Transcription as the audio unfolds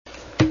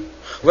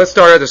Let's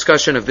start our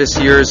discussion of this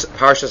year's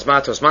Parshas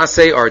Matos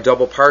Masei, our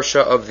double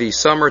Parsha of the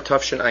summer,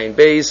 Tufshin Ayin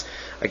Beis.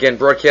 Again,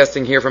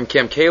 broadcasting here from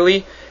Camp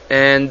Kaylee,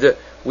 and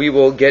we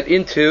will get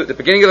into the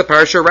beginning of the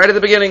Parsha right at the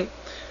beginning.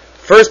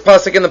 First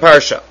pasuk in the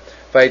Parsha.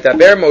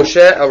 Vaydaber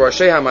Moshe el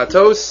Rashi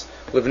HaMatos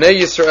Livnei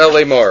Yisrael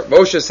Lemor.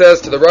 Moshe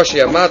says to the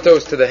Rashi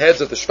HaMatos, to the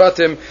heads of the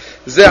Shvatim,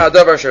 Zeh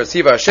Hadavar Asher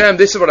Tziva Hashem,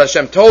 this is what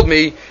Hashem told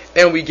me,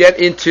 and we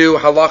get into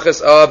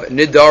halachas of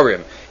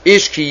Nidarim.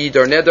 Ish ki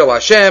yidor neder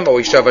l'Hashem, o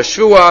ishav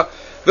hashvua,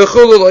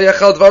 v'chulu lo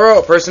yachal dvaro.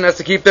 A person has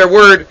to keep their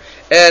word,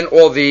 and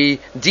all the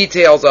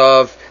details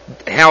of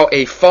how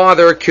a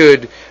father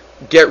could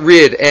get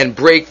rid and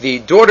break the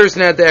daughter's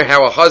neder,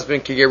 how a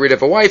husband could get rid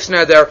of a wife's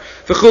neder,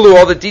 v'chulu,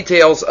 all the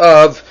details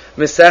of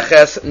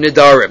Meseches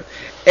Nidarim.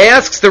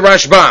 Asks the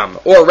Rashbam,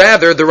 or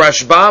rather, the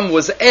Rashbam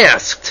was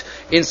asked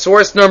in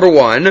source number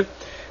 1.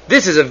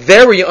 This is a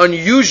very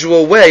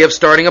unusual way of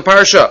starting a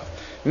parsha.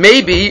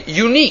 Maybe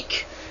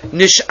unique.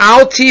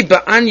 Nish'alti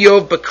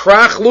ba'anyov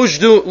b'krach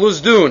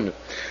luzdun.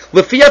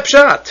 Lefi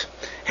pshat.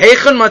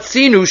 Heichen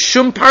matzinu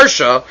shum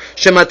parsha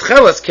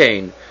shematchelas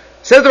kain.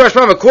 Says the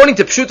Rashbam, according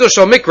to Pshuto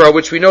Shal Mikra,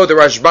 which we know the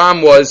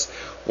Rashbam was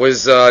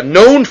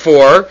known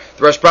for.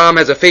 The Rashbam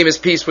has a famous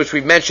piece which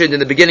we mentioned in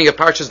the beginning of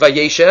Parshas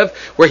Vayeshev,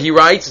 where he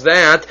writes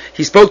that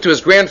he spoke to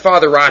his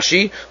grandfather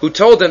Rashi, who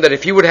told him that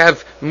if he would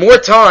have more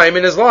time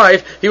in his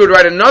life, he would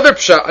write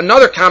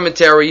another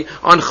commentary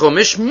on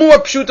Chumash, more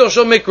Pshuto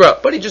Shal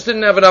Mikra, but he just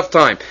didn't have enough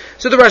time.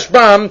 So the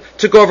Rashbam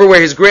took over where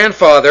his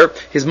grandfather,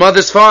 his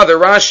mother's father,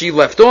 Rashi,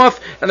 left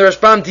off, and the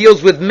Rashbam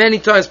deals with many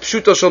times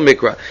Pshuto Shal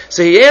Mikra.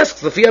 So he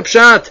asks, Lefi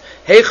Pshat,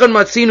 Heichon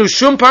Matzinu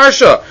Shum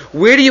Parsha,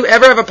 where do you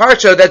ever have a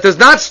parsha that does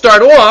not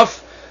start off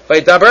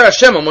Vaydaber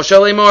Hashem al Moshe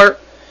Lemor?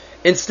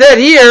 Instead,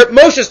 here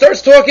Moshe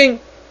starts talking,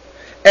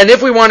 and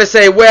if we want to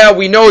say, well,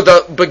 we know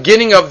the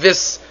beginning of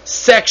this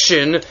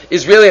section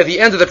is really at the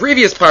end of the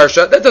previous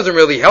parsha, that doesn't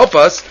really help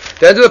us.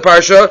 The end of the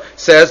parsha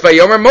says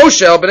Vayomer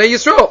Moshe el Bnei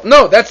Yisrael.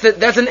 No, that's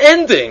an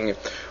ending.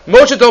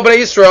 Moshe told Bnei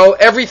Yisrael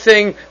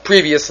everything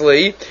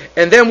previously,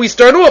 and then we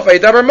start off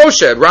Vaydaber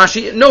Moshe.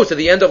 Rashi notes at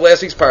the end of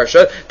last week's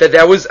parsha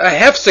that was a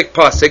hefsek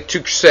pasuk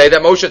to say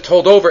that Moshe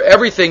told over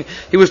everything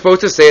he was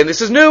supposed to say, and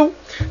this is new.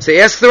 So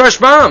he asks the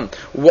Rashbam,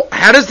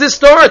 how does this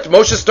start?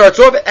 Moshe starts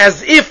off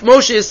as if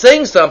Moshe is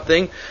saying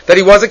something that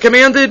he wasn't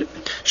commanded.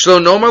 Shlo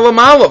nomar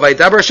lamalo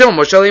Vaydaber Hashem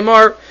Moshe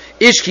Lemor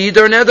Ish ki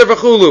yidor neder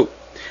v'chulu.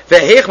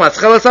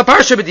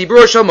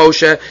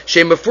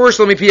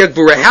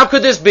 How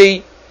could this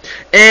be?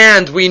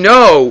 And we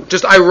know,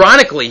 just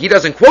ironically, he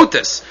doesn't quote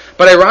this,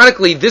 but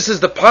ironically, this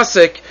is the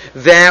pasuk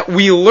that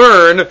we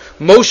learn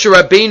Moshe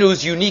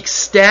Rabbeinu's unique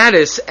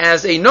status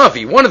as a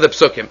Navi, one of the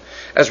psukim.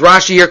 As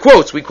Rashi here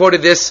quotes, we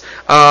quoted this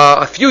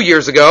a few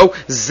years ago,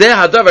 Zeh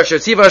hadavar asher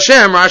tziva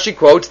Hashem, Rashi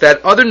quotes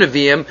that other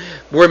Nevi'im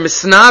were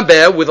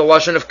misnabe with a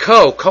lashon of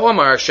ko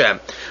amar Hashem.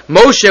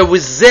 Moshe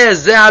was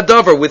zeh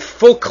hadavar, with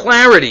full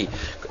clarity.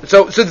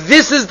 So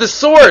this is the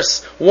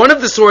source, one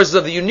of the sources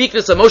of the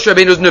uniqueness of Moshe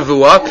Rabbeinu's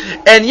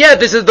nevuah, and yet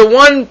this is the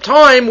one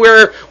time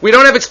where we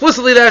don't have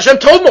explicitly that Hashem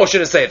told Moshe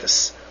to say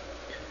this.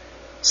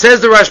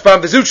 Says the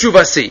Rashbam, V'zu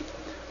tshuvasi.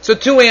 So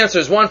two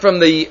answers, one from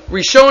the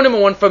Rishonim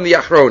and one from the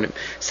Achronim.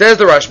 Says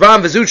the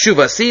Rashbam, V'zu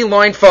tshuvasi,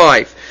 line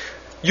 5.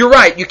 You're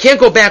right, you can't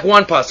go back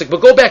one pasuk,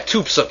 but go back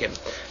 2 psukim.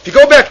 If you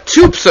go back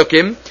 2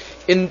 psukim,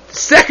 in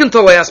second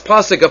to last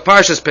pasuk of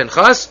Parshas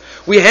Pinchas,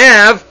 we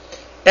have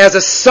as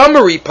a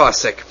summary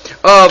pasuk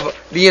of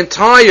the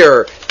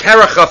entire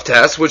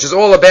Parachavtes, which is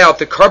all about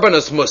the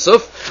Karbanos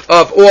Musaf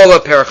of all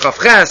of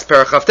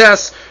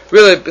Parachavtes.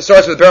 Really, it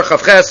starts with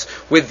Parachavtes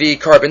with the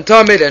Karban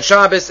Tamid and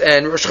Shabbos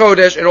and Rosh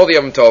Chodesh and all the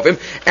Yom Tovim.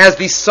 As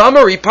the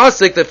summary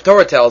pasuk, the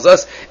Torah tells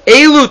us,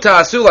 Elu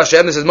ta'asu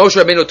Hashem, this is Moshe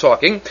Rabbeinu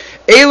talking,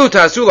 Elu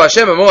ta'asu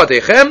Hashem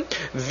moadechem,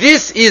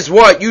 this is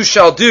what you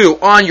shall do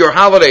on your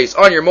holidays,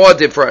 on your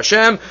moadim for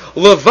Hashem.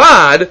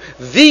 Levad,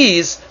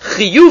 these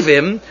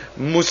chiyuvim,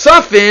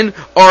 musafin,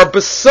 are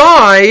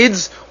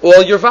besides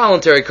all your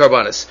voluntary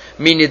karbanos.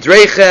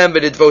 Minidrechem,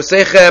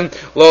 v'nidvosechem,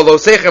 lo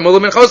losechem,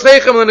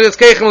 uluminchoschechem,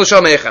 l'nizkechem,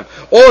 l'shalmechem.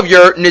 All of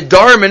your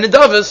nidarim and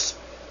nidavas,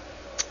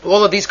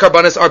 all of these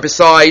karbanos are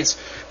besides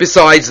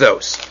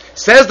those.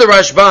 Says the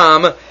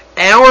Rashbam,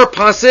 our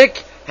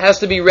pasuk has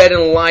to be read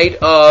in light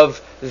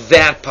of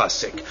that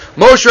pasuk.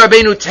 Moshe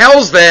Rabbeinu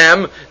tells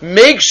them,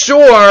 make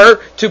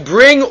sure to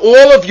bring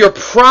all of your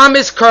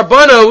promised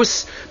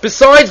karbanos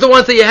besides the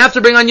ones that you have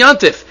to bring on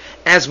Yantif.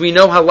 As we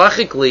know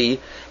halachically,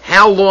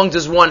 how long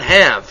does one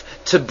have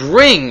to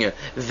bring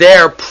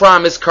their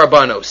promised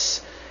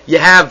karbanos? You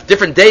have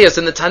different days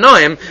in the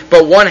Tanaim,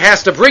 but one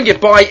has to bring it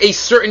by a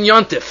certain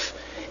Yantif.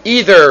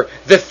 Either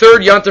the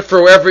third Yantif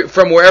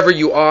from wherever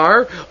you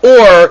are,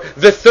 or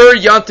the third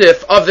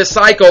Yantif of the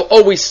cycle,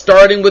 always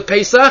starting with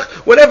Pesach,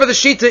 whatever the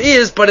Shita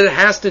is, but it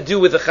has to do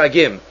with the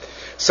Chagim.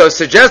 So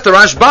suggests the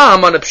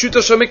Rashbam on a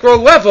Pshuto Shel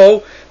Mikra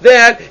level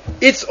that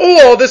this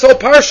whole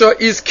parsha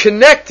is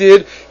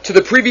connected to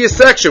the previous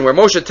section where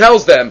Moshe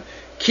tells them,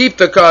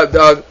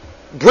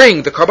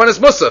 bring the Karbanos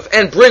Musaf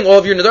and bring all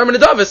of your Nadarim and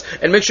Nadavis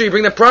and make sure you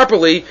bring them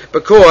properly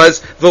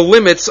because the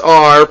limits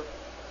are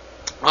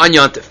on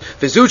Yontif.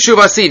 V'zu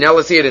tshuvasi. Now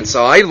let's see it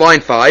inside.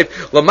 Line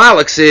 5.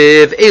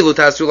 L'malaksiv elu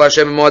tasu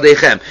l'Hashem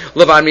mo'adechem.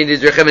 Levan min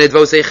nidrechem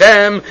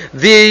v'nidvosechem.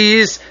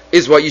 These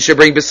is what you should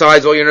bring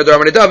besides all your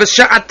nadarim and nadav.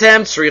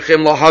 Sha'atem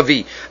tzrichim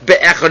lahavi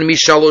be'echad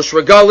mishalosh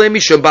regalim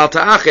mishum bal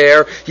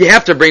ta'acher. You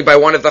have to bring by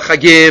one of the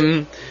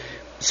chagim,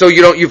 so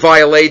you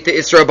violate the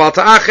Isra Bal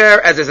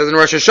Ta'acher, as it says in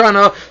Rosh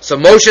Hashanah. So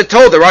Moshe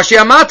told the Rashi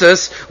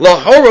Amatos,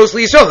 Lahoros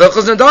liYisrael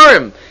Hilchos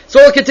Nadarim. It's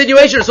all a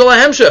continuation, it's all a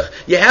hemshech.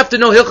 You have to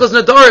know Hilchos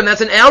Nadarim,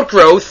 that's an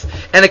outgrowth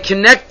and a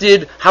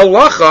connected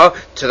halacha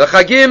to the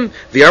Chagim.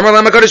 V'yamar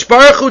lam HaKadosh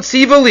Baruch Hu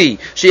tzivali,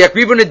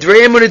 sheyakrivu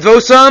nidreihem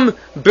unidvosam,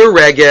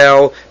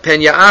 beregel,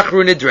 pen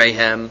ya'achru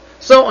nidreihem.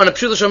 So on a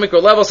Pshuto Shel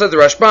Mikra level, says the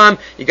Rashbam,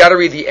 you got to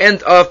read the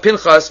end of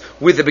Pinchas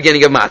with the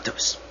beginning of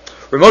Matos.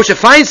 Rav Moshe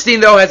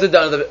Feinstein, though, has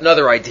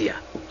another idea.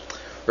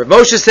 Rav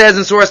Moshe says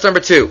in source number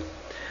 2,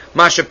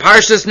 Masha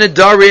Parshas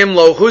Nedarim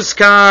lo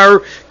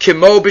huskar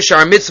kimo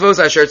b'shar mitzvos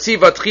asher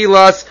tziva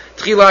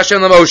tchila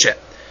Hashem l'Moshe.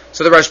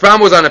 So the Rashbam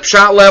was on a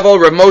pshat level,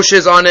 Rav Moshe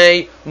is on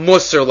a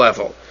musar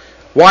level.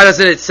 Why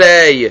doesn't it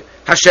say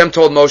Hashem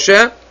told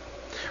Moshe?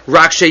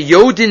 Rak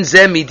sheyodin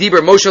zeh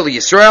midiber Moshe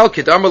liYisrael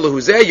kidamar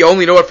lehuzeh. You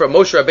only know it from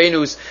Moshe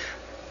Rabbeinu's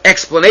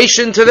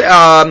exclamation to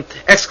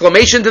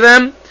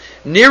them.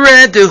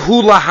 Nireh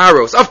dehu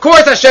laharos. Of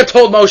course Hashem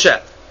told Moshe.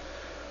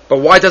 But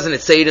why doesn't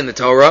it say it in the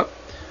Torah?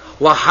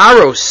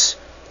 Laharos,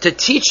 to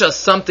teach us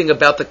something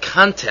about the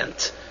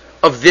content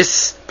of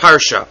this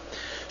parsha.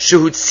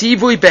 Shehu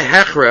tzivui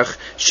behechrech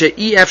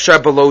she'i efshar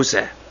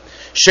belozeh.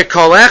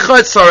 Shekol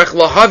echad tzarech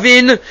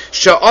lahavin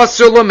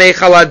she'asur lo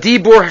meichal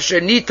adibur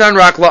shenitan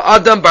rak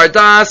la'adam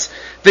bardas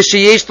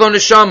v'sheyesh lo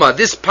neshama.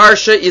 This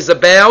parsha is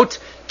about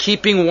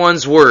keeping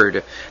one's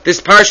word. This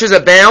parsha is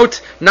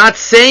about not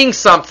saying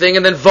something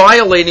and then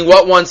violating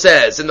what one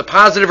says, in the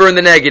positive or in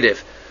the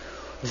negative.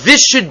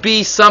 This should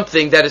be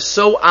something that is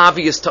so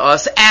obvious to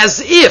us, as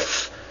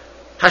if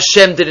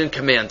Hashem didn't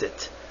command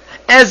it.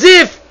 As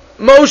if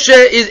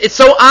it's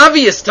so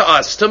obvious to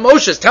us, to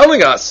Moshe's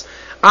telling us.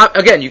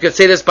 Again, you could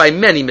say this by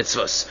many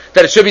mitzvahs,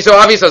 that it should be so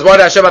obvious as why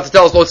did Hashem have to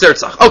tell us lo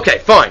tzirtzach? Okay,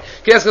 fine.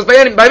 You can ask us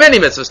by many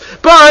mitzvahs.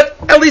 But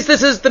at least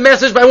this is the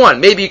message by one.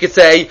 Maybe you could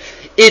say,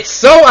 it's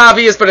so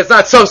obvious, but it's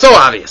not so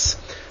obvious.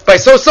 By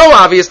so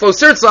obvious, lo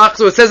tzirtzach,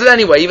 so it says it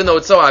anyway, even though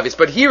it's so obvious.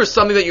 But here is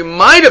something that you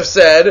might have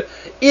said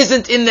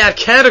isn't in that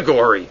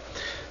category.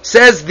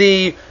 Says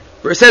Rav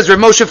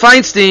Moshe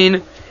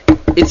Feinstein,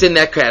 it's in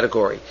that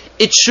category.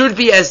 It should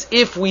be as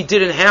if we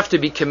didn't have to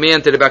be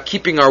commanded about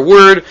keeping our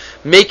word,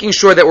 making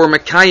sure that we're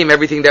mekayim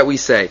everything that we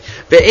say.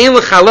 Because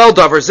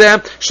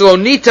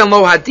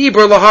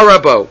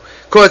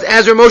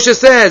as Rav Moshe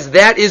says,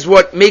 that is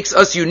what makes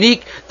us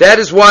unique. That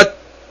is what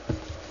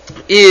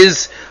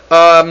is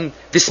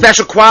the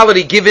special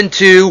quality given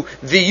to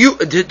the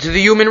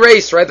human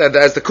race, right?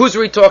 As the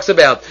Kuzari talks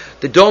about,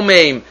 the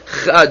domain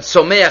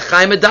someach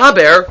chai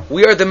medaber,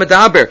 we are the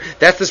medaber.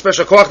 That's the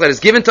special koach that is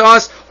given to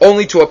us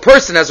only to a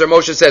person, as Rav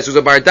Moshe says, who's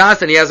a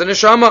bardas and he has a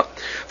neshama.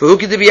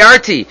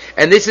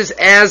 And this is,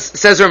 as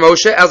says Rav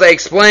Moshe, as I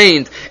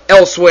explained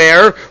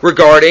elsewhere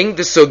regarding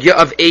the sugya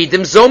of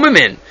Eidim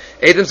Zomamin.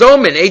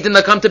 Eidim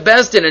that come to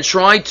Besdin and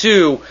try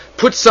to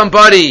give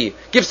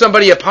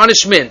somebody a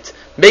punishment,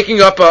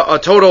 making up a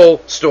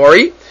total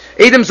story.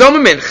 Eidim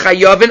Zomamin,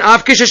 Chayavin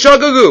Avkish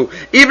Shagagu.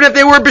 Even if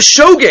they were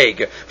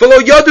B'shogeg, V'lo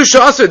Yadu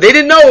Sha'asr, they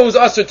didn't know it was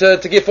Asr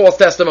to give false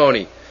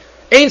testimony.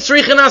 Ein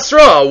Srichin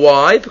Asra.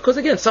 Why? Because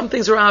again, some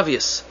things are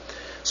obvious.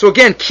 So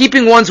again,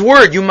 keeping one's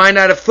word, you might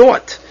not have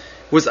thought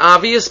was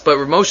obvious, but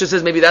Rav Moshe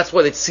says maybe that's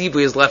why the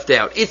tzibui is left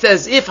out. It's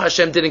as if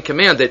Hashem didn't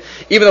command it,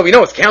 even though we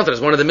know it's counted as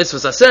one of the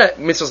mitzvahs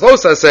lo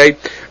saseh,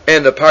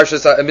 and the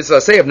parshas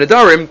mitzvahs aseh of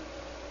Nedarim.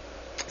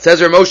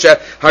 Says Rav Moshe,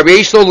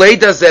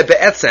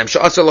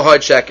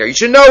 you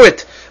should know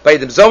it by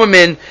the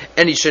Zomamin,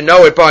 and you should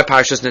know it by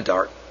Parshas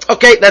Nedar.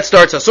 Okay, that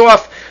starts us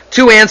off.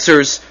 2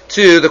 answers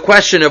to the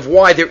question of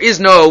why there is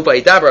no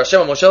Vayidaber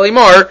Hashem Moshe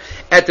Limar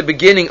at the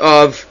beginning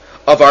of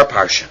our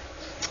parsha.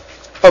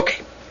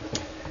 Okay.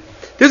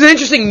 There's an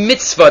interesting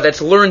mitzvah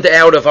that's learned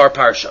out of our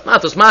parsha.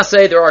 Matos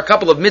Masei, there are a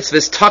couple of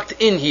mitzvahs tucked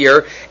in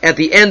here at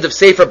the end of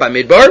Sefer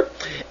Bamidbar,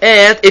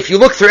 and if you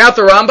look throughout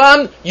the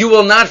Rambam, you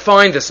will not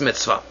find this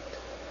mitzvah.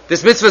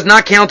 This mitzvah is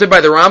not counted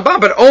by the Rambam,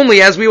 but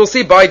only, as we will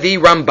see, by the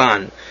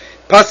Ramban.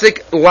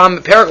 Perek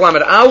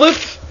Lamed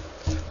Aleph,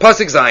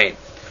 Pasuk Zayin.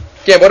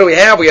 Again, what do we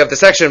have? We have the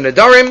section of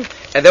Nedarim,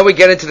 and then we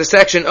get into the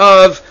section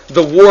of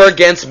the war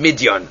against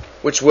Midian,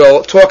 which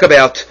we'll talk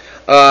about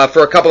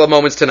for a couple of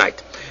moments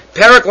tonight.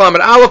 Perek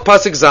Lamed Aleph,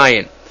 Pasuk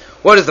Zayin.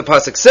 What does the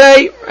Pasuk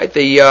say? Right,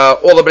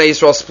 all the Bnei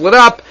Yisrael split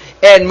up,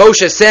 and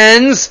Moshe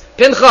sends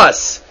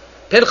Pinchas.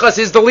 Pinchas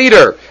is the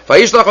leader.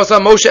 Vayishlach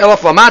osam Moshe elaf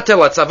lamate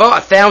latzava,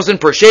 1,000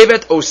 per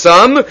shevet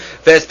osam.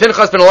 Ves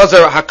Pinchas ben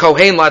Elazar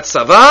hakohen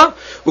latzava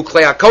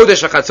uklei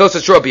hakodesh hachatzos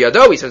etzro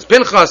biyado. He sends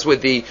Pinchas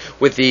with the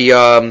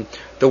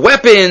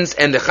weapons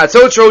and the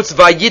chatzos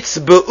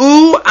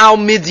vayitzbeu al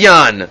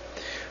Midian.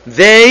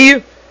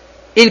 They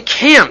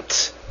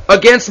encamped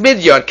against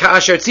Midian.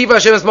 Ka'asher tziva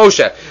Hashem es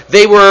Moshe.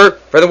 They were,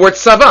 for the word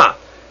tzava.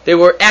 They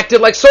were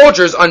acted like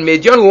soldiers on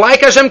Midyan,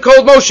 like Hashem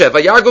told Moshe.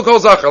 Vayargu kol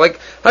zachar. Like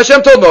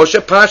Hashem told Moshe.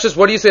 Pashas,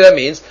 what do you say that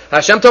means?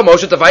 Hashem told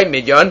Moshe to fight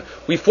Midyan.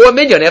 We fought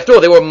Midyan. After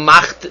all, they were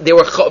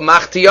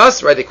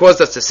machtias, right? They caused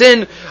us to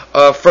sin,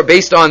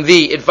 based on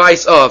the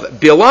advice of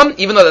Bilam,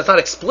 even though that's not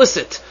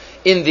explicit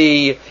in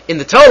the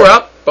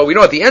Torah. But we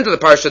know at the end of the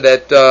parsha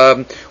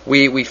that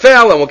we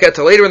fell, and we'll get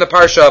to later in the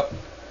parsha.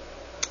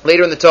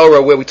 Later in the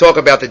Torah, where we talk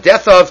about the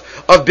death of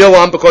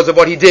Bilam because of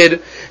what he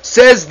did,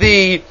 says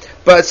the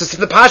pashas of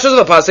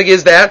the pasuk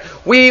is that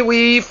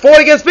we fought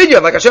against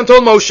Midian, like Hashem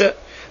told Moshe.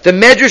 The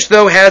Medrash,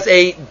 though, has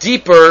a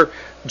deeper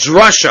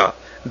drasha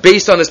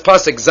based on this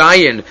pasuk,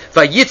 Zion,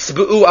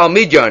 Vayitzbu'u al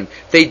Midian.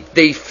 They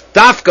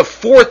dafka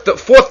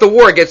fought the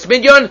war against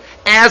Midian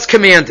as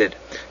commanded.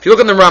 If you look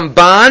in the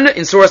Ramban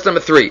in source number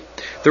 3,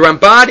 the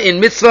Ramban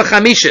in Mitzvah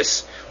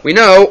Chamishis, we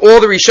know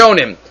all the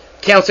Rishonim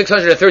count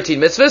 613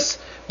 mitzvahs,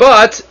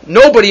 but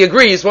nobody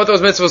agrees what those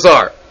mitzvahs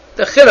are.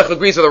 The Chinuch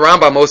agrees with the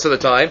Rambam most of the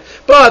time,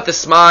 but the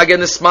Smag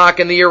and the Smak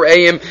and the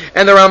Yereim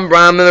and the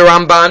Rambam and the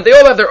Ramban, they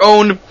all have their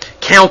own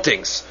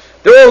countings.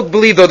 They all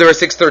believe, though, there are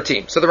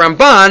 613. So the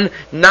Ramban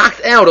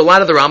knocked out a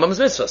lot of the Rambam's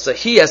mitzvahs. So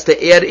he has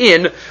to add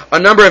in a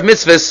number of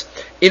mitzvahs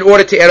in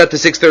order to add up to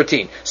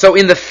 613. So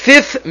in the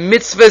 5th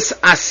mitzvahs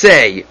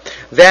asay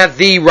that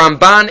the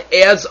Ramban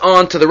adds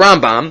on to the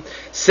Rambam,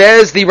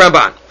 says the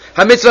Ramban,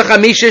 HaMitzvah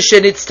Chamisha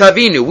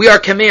Shenitztavinu, we are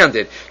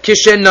commanded,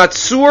 Kishen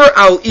Natsur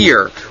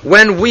al-Ir,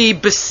 when we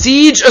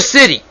besiege a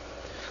city,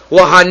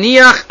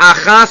 Lahaniach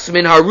Achas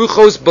Min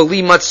Haruchos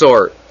Bali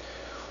Matzor.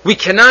 We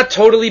cannot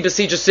totally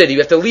besiege a city. We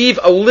have to leave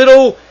a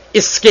little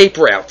escape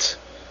route.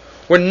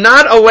 We're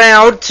not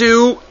allowed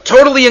to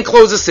totally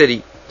enclose a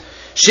city.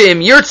 She'im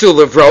Yirtzu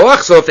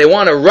Levroach, so if they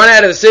want to run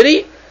out of the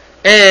city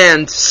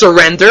and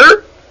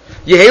surrender,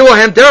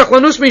 Yehelohem Derech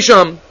Lanus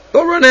Misham,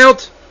 they'll run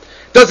out.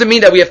 Doesn't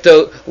mean that we have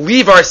to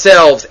leave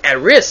ourselves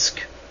at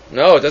risk.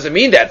 No, it doesn't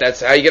mean that.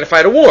 That's how you're going to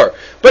fight a war.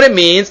 But it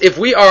means if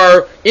we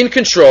are in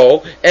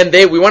control and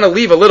we want to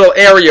leave a little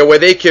area where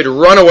they could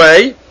run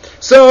away,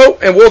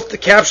 and we'll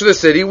capture the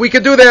city, we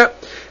could do that.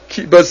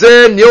 Because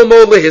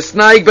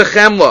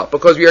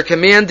we are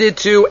commanded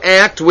to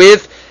act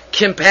with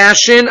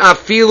compassion,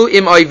 afilu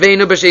im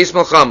oivenu b'sheis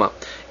melchama.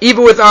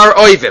 Even with our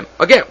oivim.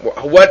 Again,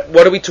 who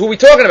are we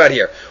talking about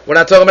here? We're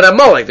not talking about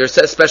Amalek. There's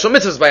special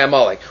mitzvahs by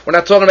Amalek. We're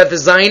not talking about the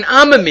Zayin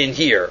Amamin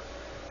here.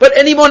 But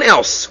anyone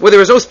else, where there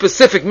is no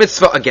specific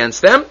mitzvah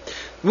against them,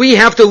 we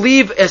have to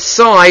leave a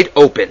side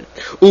open.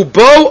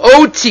 Ubo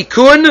o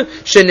tikun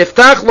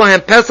sheniftach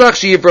lohem pesach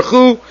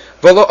sheyivrachu.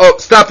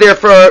 Stop there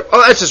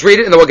let's just read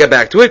it and then we'll get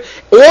back to it.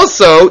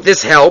 Also,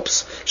 this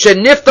helps.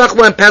 Sheniftach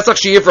lohem pesach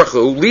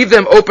sheyivrachu. Leave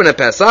them open at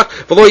Pesach.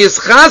 V'lo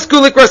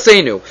yischazku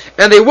likrasenu.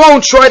 And they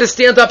won't try to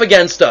stand up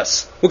against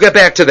us. We'll get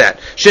back to that.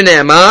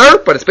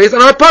 Shene'amar, but it's based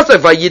on our pasuk.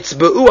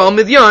 Vayitzbu'u al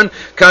midyan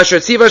kasher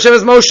tziv Hashem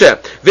es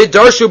Moshe.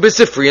 V'darshu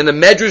b'sifri. And the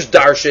Medrash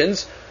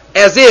darshans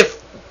as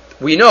if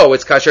we know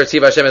it's kasher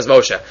tziv Hashem es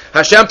Moshe.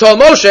 Hashem told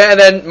Moshe, and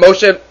then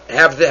Moshe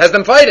has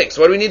them fighting.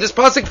 So what do we need this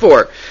pasuk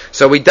for?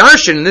 So we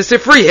darshan in the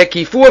sifri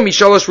hekifu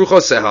mishalosh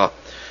ruchoseha.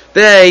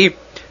 They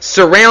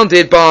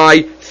surrounded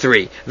by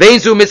 3.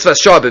 Veinzu mitzvah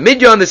shah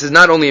b'midyan. This is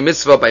not only a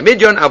mitzvah by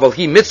Midyan, aval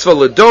hi mitzvah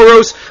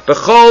ledoros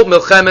b'chol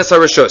milchemes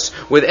harishus.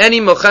 With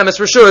any milchemes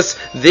rishus,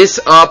 this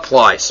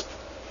applies.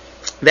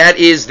 That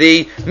is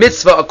the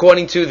mitzvah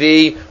according to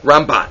the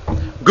Ramban.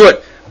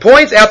 Good.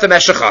 Points out the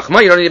Meshech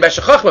Chochmah. You don't need a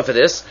Meshech Chochmah for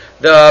this.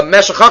 The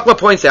Meshech Chochmah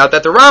points out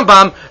that the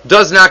Rambam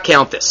does not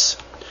count this.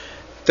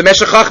 The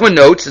Meshech Chochmah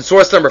notes in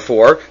source number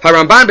 4,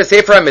 HaRamban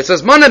b'Sefer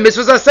HaMitzvahs, Mana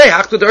mitzvahs aseh,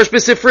 hachtu darsh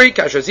b'sifri,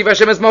 kasher tziv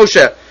Hashem es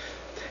Moshe.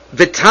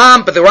 But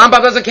the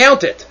Rambam doesn't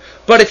count it.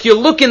 But if you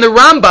look in the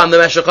Rambam, the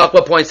Meshech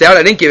Chochmah points out,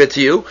 I didn't give it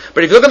to you,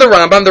 but if you look at the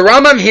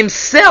Rambam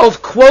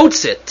himself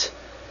quotes it.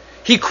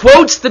 He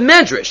quotes the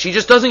Medrash. He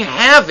just doesn't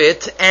have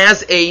it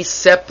as a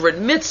separate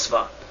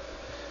mitzvah.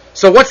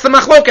 So what's the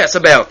machlokas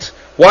about?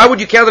 Why would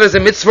you count it as a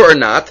mitzvah or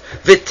not?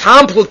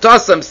 V'tam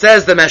plutasam,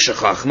 says the Meshech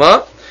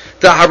Chochmah,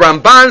 the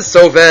Haramban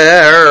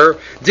sover,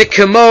 the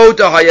kemo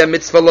dahaya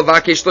mitzvah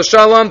lavakish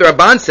l'shalom. The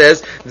Ramban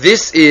says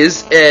this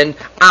is an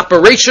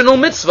operational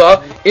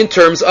mitzvah in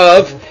terms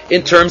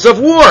of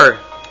war.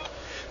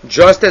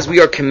 Just as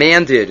we are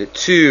commanded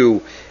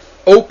to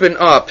open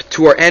up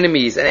to our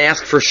enemies and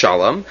ask for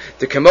shalom,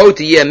 the kemo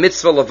diyeh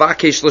mitzvah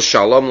lavakish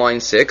l'shalom,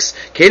 line 6.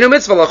 Keinu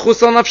mitzvah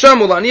lachus al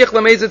nafsham ulaniach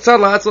lamezit tzad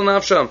lahatzal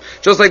nafsham.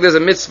 Just like there's a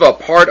mitzvah,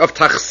 part of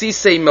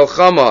tachsisei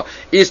melchama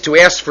is to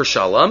ask for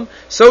shalom,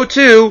 so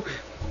too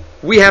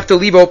we have to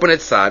leave open at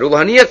tzad.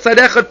 Ulaniach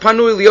tzadechad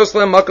panui lios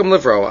lehem makam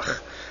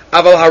levroach.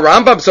 Aval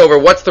harambam's over.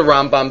 What's the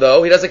Rambam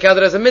though? He doesn't count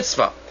it as a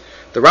mitzvah.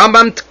 The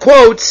Rambam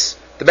quotes,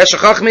 the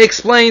Meshech Chochmah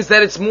explains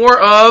that it's more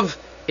of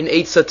an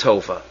eitzah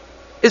tova.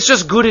 It's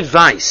just good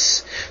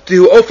advice. What do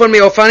you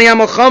mean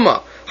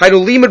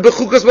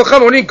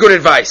good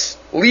advice?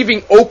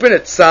 Leaving open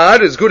at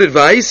tzad is good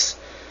advice.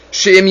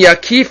 She'im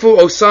yakifu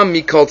osam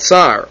mikol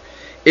tzar.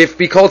 If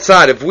mikol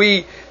tzad, if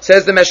we,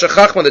 says the Meshech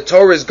Chochmah, the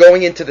Torah is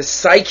going into the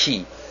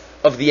psyche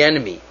of the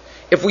enemy.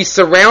 if we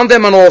surround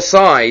them on all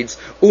sides,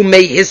 and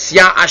they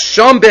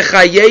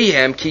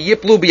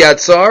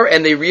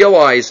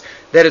realize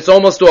that it's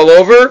almost all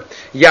over,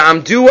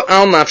 ya'amdu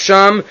al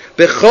nafsham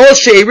b'chol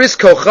she'eris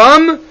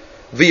kocham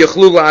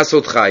v'yachlu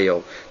la'asot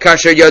chayil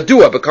kasher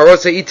yadua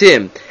b'karos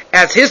ha'itim.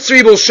 As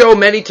history will show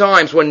many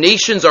times, when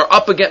nations are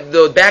up against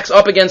the backs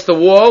up against the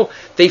wall,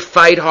 they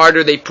fight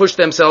harder, they push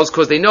themselves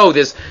because they know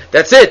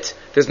that's it.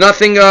 There's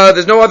nothing,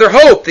 there's no other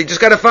hope. They just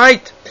got to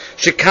fight.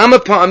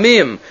 Shekama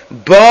pa'amim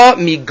ba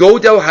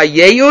migodel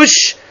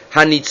hayeush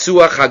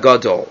hanitzuach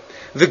hagadol.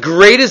 The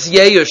greatest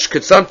yeush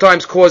could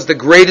sometimes cause the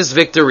greatest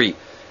victory,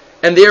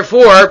 and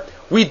therefore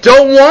we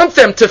don't want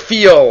them to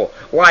feel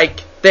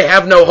like they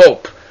have no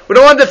hope. We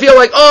don't want them to feel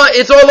like, oh,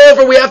 it's all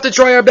over. We have to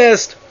try our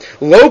best.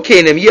 If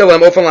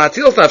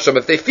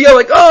they feel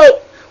like,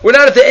 oh, we're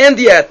not at the end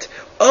yet,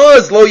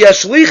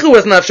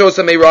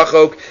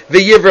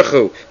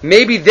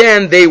 maybe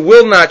then they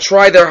will not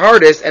try their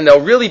hardest and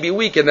they'll really be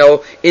weak and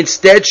they'll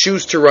instead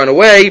choose to run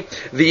away.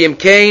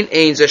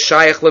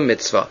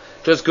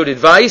 Just good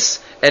advice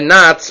and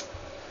not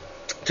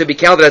to be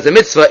counted as a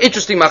mitzvah.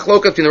 Interesting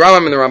machloka between the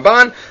Rambam and the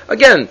Ramban.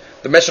 Again,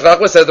 the Meshech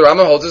Achla says the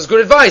Rambam holds is good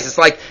advice. It's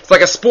like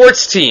a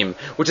sports team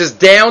which is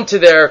down to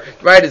their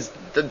right. It's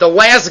the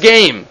last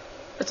game.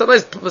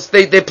 Sometimes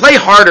they play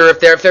harder if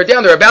they're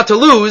down. They're about to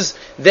lose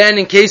than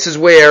in cases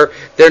where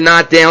they're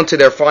not down to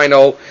their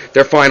final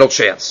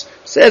chance.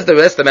 Says the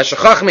Meshech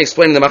Chachma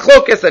explaining the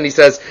machlokas, and he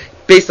says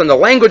based on the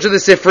language of the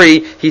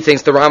Sifri, he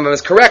thinks the Rambam is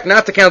correct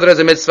not to count it as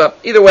a mitzvah.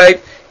 Either way,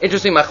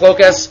 interesting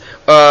machlokas.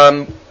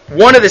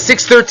 One of the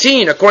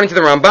 613 according to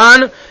the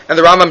Ramban, and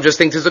the Rambam just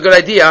thinks it's a good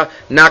idea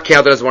not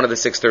counted as one of the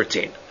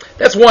 613.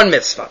 That's one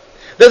mitzvah.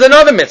 There's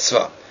another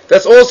mitzvah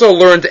that's also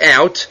learned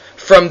out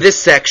from this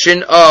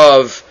section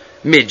of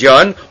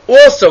Midyan,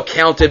 also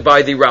counted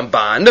by the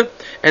Ramban,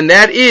 and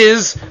that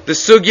is the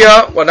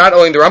sugya, well, not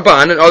only the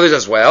Ramban, and others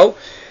as well,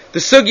 the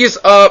sugyas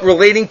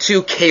relating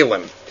to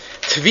Kalim.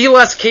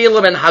 Tvilas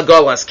Kalim and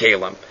Hagalas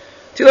Kalim.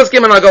 Tvilas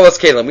Kalim and Hagalas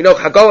Kalim. We know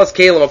Hagalas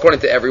Kalim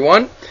according to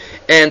everyone,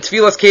 and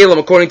Tvilas Kalim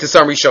according to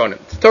some Rishonim.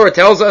 The Torah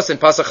tells us in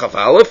Pasach Chaf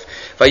Aleph,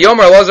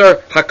 Vayomer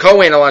Elazar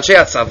HaKohen al Anshe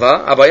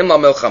HaTzava, Abayim La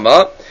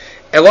Milchama.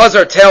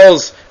 Elazar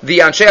tells the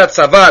Anshe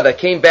HaTzava that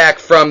came back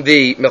from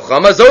the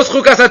Milchama, Zos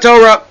Chukas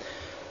HaTorah,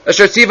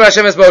 Asher Tziva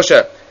Hashem es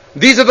Moshe.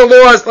 These are the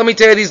laws. Let me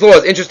tell you these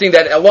laws. Interesting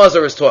that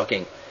Elazar is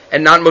talking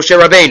and not Moshe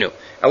Rabbeinu.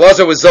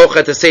 Elazar was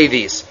Zocha to say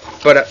these,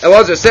 but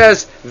Elazar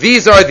says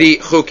these are the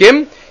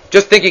chukim.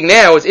 Just thinking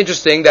now, it's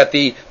interesting that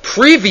the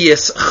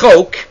previous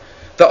chok,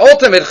 the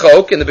ultimate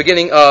chok in the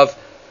beginning of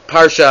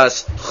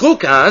Parshas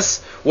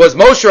Chukas, was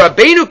Moshe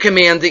Rabbeinu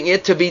commanding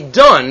it to be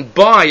done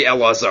by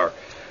Elazar.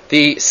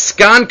 The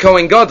Skan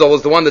Kohen Gadol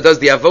is the one that does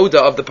the avoda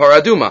of the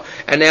Paraduma.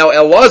 And now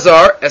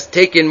Elazar has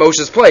taken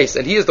Moshe's place,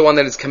 and he is the one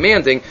that is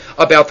commanding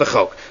about the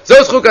Chok.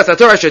 Zos Chukas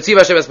HaTorah Shetziv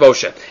Hashem es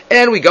Moshe.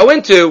 And we go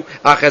into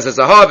Aches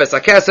HaZahav, Es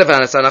HaKesef,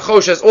 Anas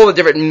HaNachoshes. All the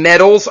different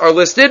metals are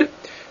listed.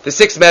 The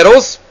 6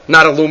 metals,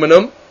 not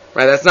aluminum,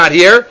 right? That's not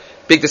here.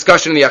 Big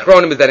discussion in the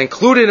Achronim, is that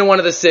included in one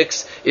of the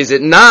 6? Is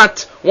it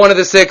not one of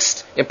the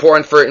 6?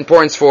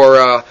 Importance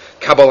for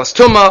Kabbalas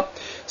Tumah.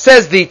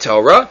 Says the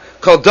Torah,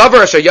 Kol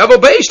davar asher yavo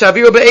be'esh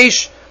taviru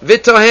be'esh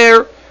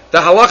v'toher. The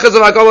halachas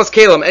of Hagalas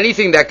Kalim,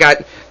 anything that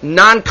got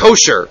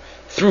non-kosher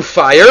through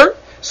fire,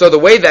 so the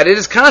way that it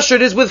is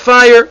kosher is with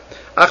fire.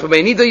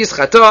 Anything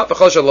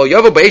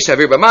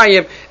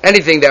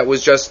that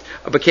was just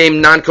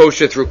became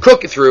non-kosher through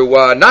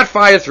not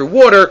fire, through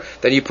water,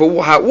 then you put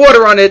hot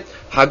water on it,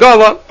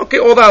 Hagala. Okay,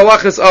 all the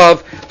halachas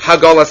of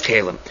Hagalas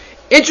Kalim.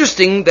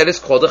 Interesting that it's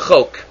called a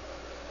chok.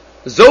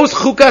 Zos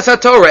chukas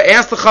haTorah.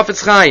 Ask the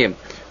Chafetz Chaim.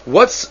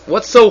 What's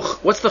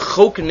the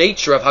chok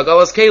nature of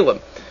Hagalas Kalim?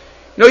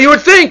 You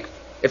would think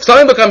if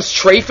something becomes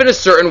treif in a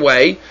certain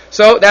way,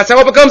 so that's how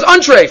it becomes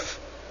untreif.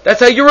 That's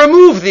how you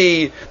remove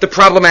the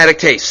problematic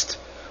taste.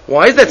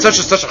 Why is that such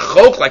a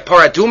chok? Like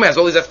Paraduma has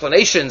all these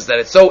explanations that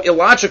it's so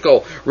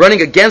illogical,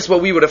 running against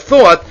what we would have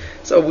thought.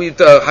 So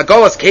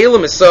Hagalas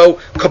Kalim is so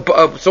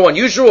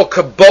unusual.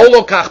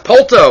 Kabolo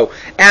kachpolto,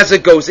 as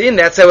it goes in,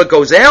 that's how it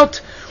goes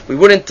out. We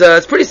wouldn't.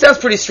 Sounds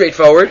pretty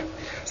straightforward.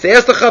 So they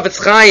asked the Chafetz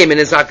Chaim in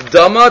his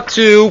Hakdama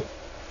to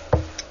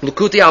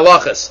Likutei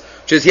Halachos,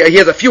 which is he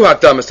has a few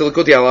Hakdamas to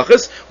Likutei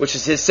Halachos, which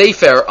is his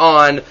sefer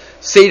on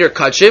Seder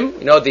Kachim.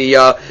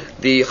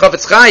 The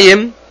Chafetz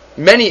Chaim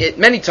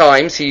many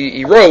times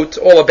he wrote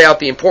all about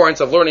the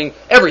importance of learning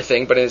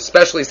everything, but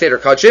especially Seder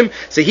Kachim.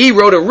 So he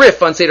wrote a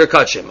riff on Seder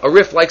Kachim, a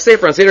riff like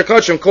sefer on Seder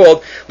Kachim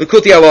called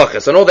Likutei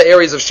Halachos, on all the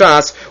areas of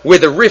Shas where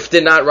the riff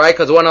did not write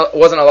because it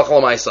wasn't Halacha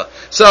L'Maisa.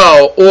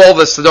 So all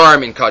the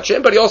Sedarim in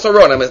Kachim, but he also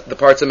wrote on the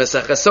parts of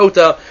Masechah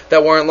Sota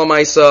that weren't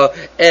L'Maisa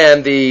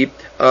and the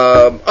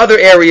other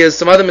areas,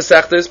 some other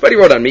Masechtas, but he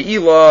wrote on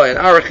Me'ilah and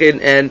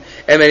Arachin and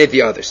many of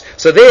the others.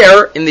 So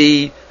there in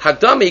the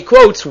Hakdama he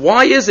quotes,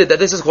 why is it that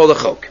this is called a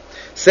chok?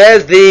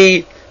 Says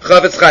the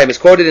Chafetz Chaim, is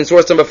quoted in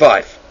source number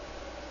 5.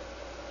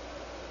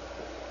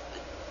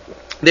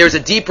 There's a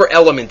deeper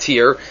element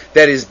here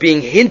that is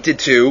being hinted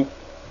to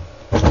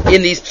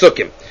in these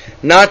psukim,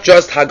 not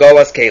just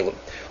Hagalas Kalim.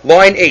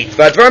 Line 8.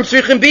 Vadvarim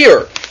tzrichim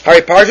bir.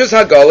 Hari parshas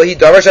Hagala hi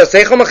davar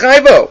shaseichel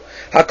mechayvo.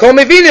 Hakol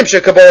mevinim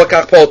shekabola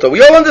kach polta.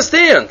 We all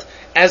understand.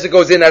 As it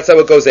goes in, that's how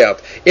it goes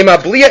out. Ima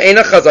blia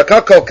eina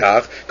chazaka kol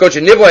kach,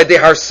 koche nivla de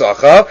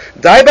harsacha,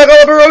 dai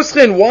bagala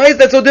baroschin. Why is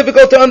that so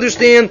difficult to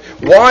understand?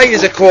 Why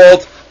is it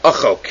called a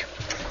chok?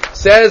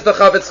 Says the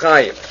Chavetz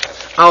Chaim.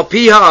 Al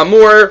piha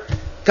amur,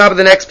 top of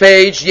the next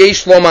page,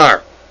 yesh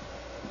lomar.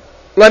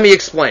 Let me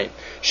explain.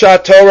 Sha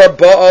Torah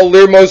ba'al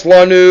lirmos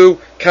lanu,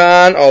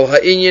 kan al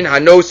ha'inyan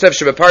hanosef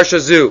shebeparsha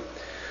zu.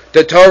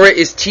 The Torah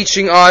is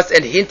teaching us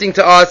and hinting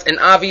to us an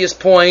obvious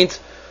point,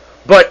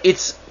 but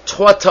it's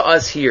taught to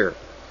us here.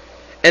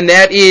 And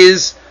that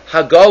is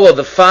Hagala,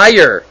 the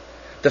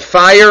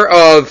fire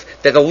of,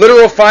 that the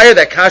literal fire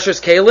that kashers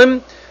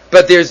kalim,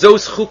 but there's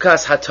those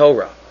chukas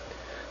haTorah.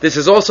 This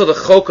is also the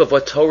chok of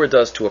what Torah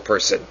does to a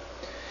person.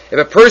 If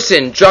a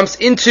person jumps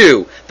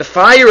into the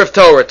fire of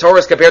Torah, Torah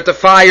is compared to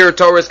fire,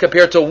 Torah is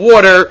compared to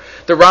water.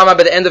 The Rambam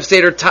at the end of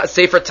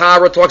Sefer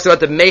Torah talks about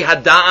the Mei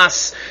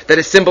Hadas that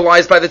is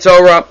symbolized by the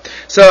Torah.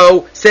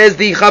 So, says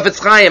the Chavetz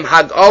Chaim,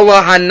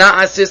 Hagala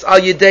hana'asis al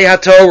yidei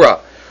haTorah.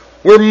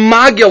 We're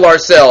magil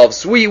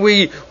ourselves.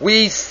 We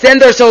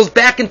send ourselves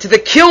back into the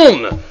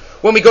kiln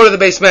when we go to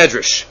the Beis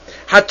Medrash.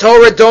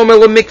 HaTorah doma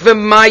lemikveh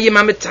mayim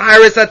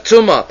hamitayres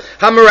atuma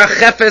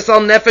hamerachefes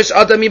al nefesh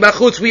adam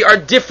mibachutz. We are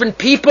different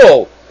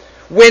people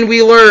when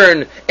we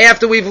learn,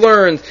 after we've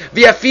learned.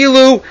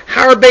 V'afilu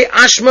harbe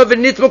ashma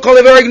v'nitmu kol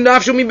ivereg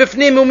nafshu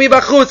mibifnim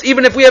umibachutz.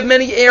 Even if we have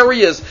many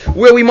areas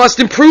where we must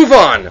improve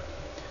on,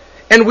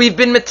 and we've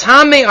been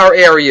metame our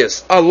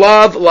areas.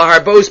 Alav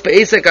laharbos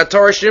be'esek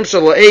haTorah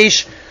shimshal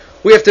la'esh.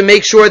 We have to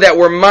make sure that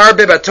we're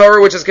marbib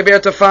haTorah, which is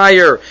compared to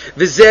fire.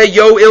 V'zeh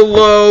yo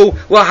illo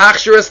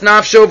lahachsheres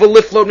nafsho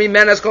v'liflot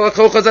mimenes kol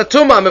hakochas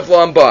atuma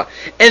mivlam ba.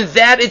 And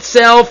that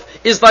itself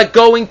is like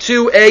going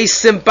to a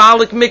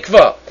symbolic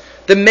mikvah.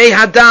 The Mei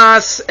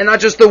Hadas, and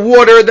not just the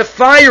water, the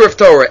fire of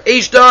Torah.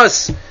 Eish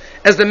das.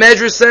 As the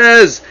Medrash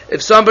says,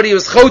 if somebody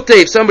was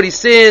choteh, if somebody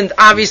sinned,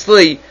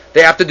 obviously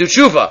they have to do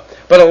tshuva.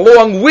 But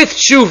along with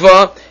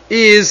tshuva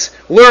is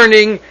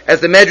learning,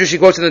 as the Medrash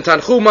quotes in the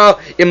Tanchuma,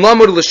 Im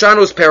lamud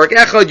l'shanos perak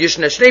echad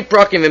yishne shnei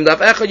prakim im daf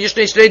echad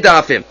yishne shnei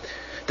dafim.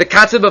 The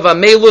katzib of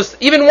Amelus,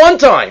 even one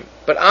time.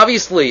 But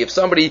obviously, if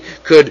somebody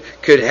could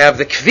have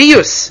the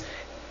kvius,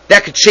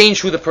 that could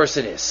change who the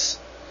person is.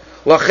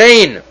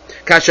 Lachein,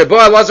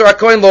 kashaboh Elazar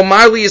HaKohen lo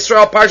marli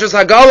Yisrael parshas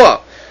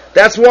Hagala.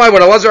 That's why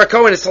when Elazar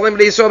HaKohen is telling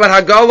Yisrael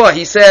about Hagala,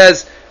 he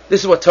says,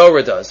 this is what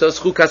Torah does. Those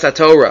chukas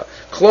haTorah.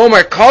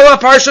 Klomar kol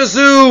parsha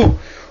zu.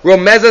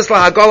 Romezes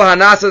la Hagala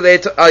hanasa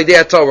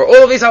idea Torah.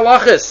 All of these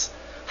halachas,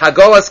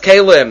 Hagalas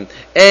Kalim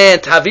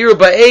and Taviru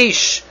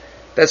Ba'esh,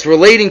 that's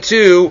relating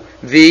to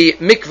the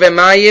Mikveh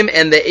Mayim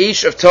and the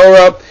Eish of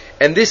Torah,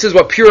 and this is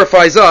what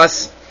purifies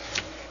us.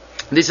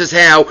 This is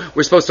how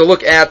we're supposed to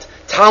look at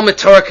Talmud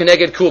Torah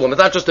Keneged Kulam. It's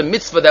not just a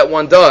mitzvah that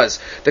one does.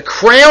 The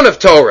crown of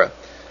Torah,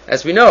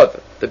 as we know,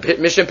 the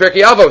Mishnah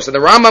Pirkei Avos, and the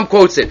Rambam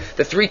quotes it,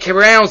 the 3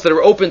 crowns that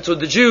are open to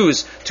the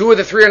Jews, 2 of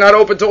the 3 are not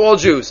open to all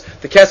Jews.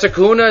 The Keser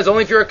Kahuna is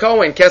only if you're a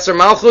Kohen, Keser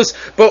Malchus,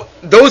 but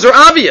those are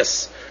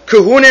obvious.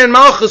 Kahuna and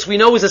Malchus we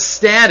know is a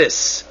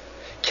status.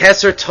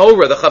 Keser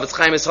Torah, the Chavetz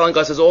Chaim is telling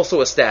us, is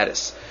also a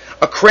status.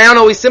 A crown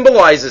always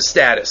symbolizes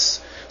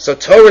status. So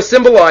Torah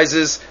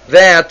symbolizes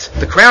that,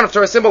 the crown of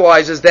Torah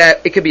symbolizes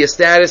that it could be a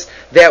status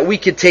that we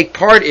could take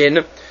part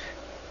in.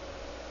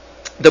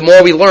 The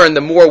more we learn,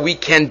 the more we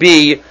can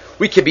be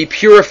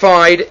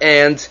purified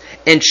and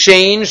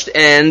changed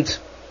and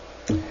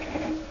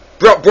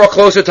brought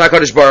closer to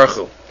HaKadosh Baruch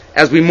Hu.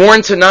 As we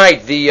mourn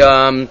tonight the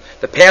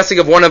passing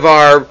of one of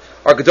our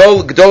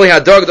Gedolei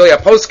Hador, Gedolei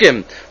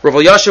HaPoskim, Rav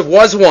Yashiv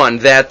was one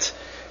that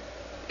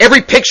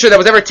every picture that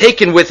was ever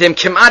taken with him,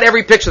 Kimat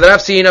every picture that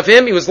I've seen of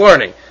him, he was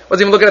learning.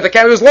 Wasn't even looking at the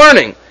camera, he was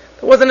learning.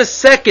 There wasn't a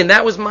second,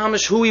 that was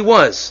mamash who he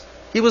was.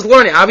 He was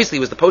learning. Obviously he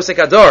was the Posek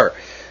Hador,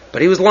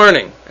 but he was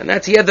learning. And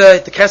he had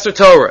the Keser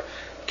Torah.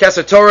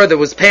 Keser Torah that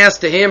was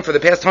passed to him for the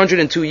past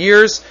 102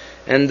 years,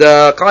 and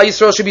Klal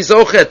Yisrael should be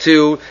zochet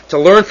to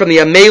learn from the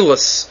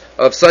Amelus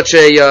of such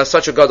a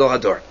Gadol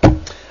Hador.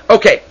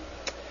 Okay,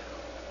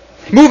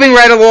 moving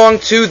right along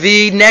to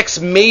the next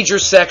major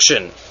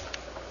section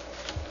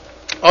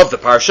of the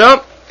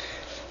parsha.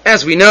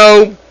 As we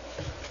know,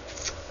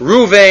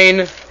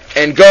 Ruvain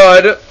and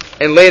Gad,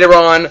 and later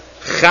on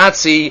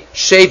Chatzi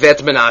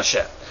Shevet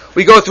Menashe.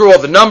 We go through all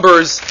the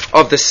numbers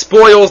of the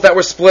spoils that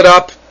were split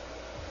up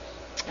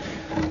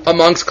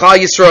amongst Klal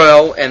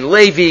Yisrael and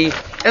Levi,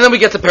 and then we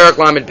get to Perek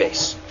Lamed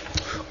Beis.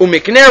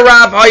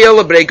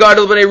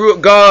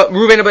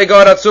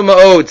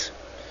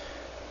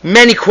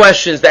 Many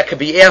questions that could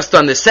be asked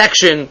on this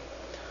section.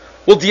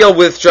 We'll deal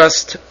with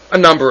just a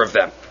number of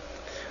them.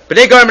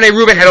 Bnei Gad and Bnei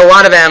Reuben had a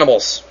lot of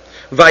animals.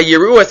 That's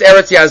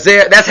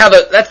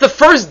the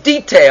first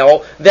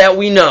detail that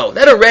we know.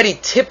 That already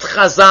tipped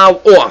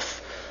Chazal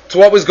off to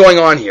what was going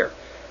on here.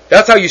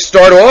 That's how you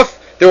start off.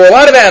 There were a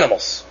lot of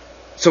animals.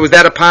 So is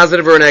that a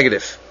positive or a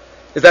negative?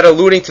 Is that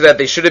alluding to that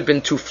they shouldn't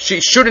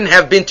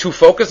have been too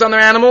focused on their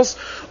animals?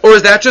 Or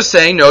is that just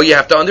saying, no, you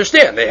have to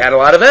understand, they had a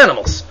lot of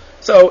animals.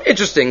 So,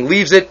 interesting,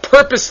 leaves it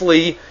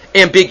purposely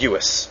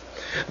ambiguous.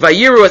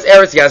 Vayiru es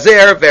Eretz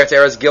Yazer, Veretz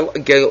Eretz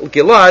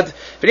Gilad,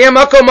 V'niyam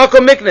Makom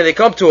Makom Mikne, they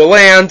come to a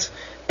land,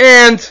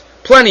 and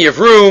plenty of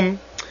room.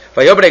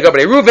 Vayobnei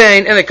Gobnei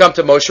Ruvain, and they come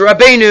to Moshe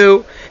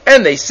Rabbeinu,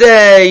 and they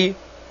say,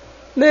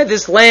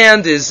 this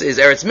land is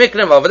Eretz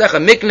Mikne, Valvadecha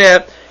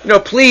Mikne,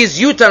 please,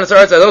 Yutan es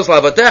Eretz Ados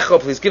Lavadecha,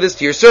 please give this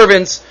to your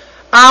servants,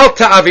 Al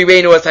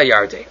Ta'avireinu es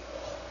Hayarde.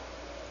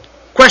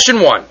 Question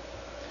 1.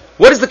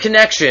 What is the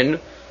connection?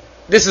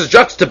 This is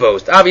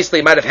juxtaposed. Obviously,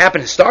 it might have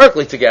happened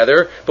historically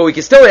together, but we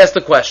can still ask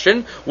the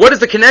question, what is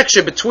the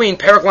connection between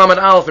Perek Lamed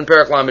Aleph and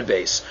Perek Lamed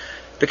Beis?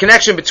 The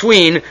connection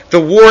between the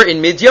war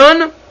in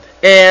Midian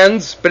and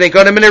Bnei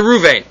Gad and Bnei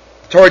Ruvain.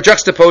 Torah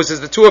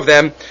juxtaposes the two of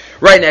them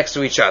right next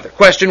to each other.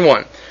 Question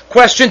 1.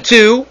 Question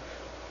 2,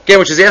 again,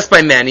 which is asked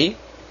by many,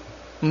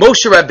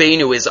 Moshe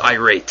Rabbeinu is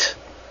irate.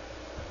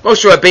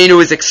 Moshe Rabbeinu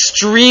is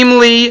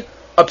extremely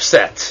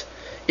upset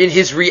in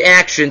his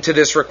reaction to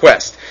this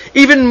request.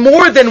 Even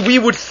more than we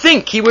would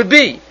think he would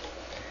be. It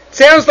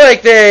sounds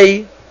like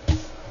they,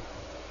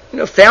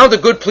 found a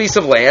good piece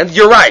of land.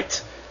 You're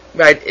right.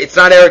 Right? It's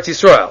not Eretz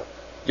Yisrael.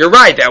 You're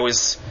right,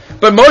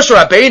 but Moshe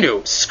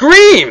Rabbeinu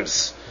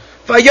screams,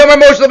 we're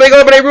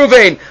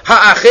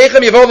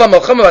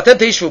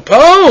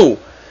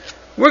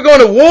going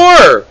to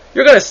war.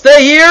 You're going to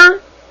stay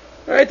here?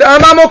 Right?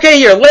 I'm okay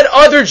here. Let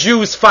other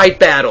Jews fight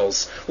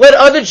battles. Let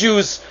other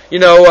Jews,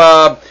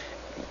 go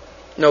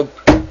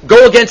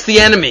against the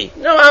enemy.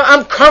 No,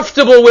 I'm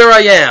comfortable where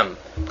I am.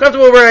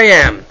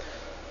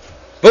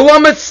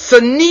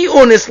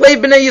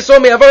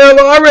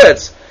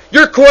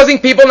 You're causing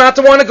people not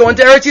to want to go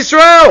into Eretz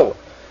Yisrael.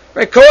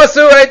 Right?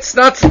 Koasu, right? It's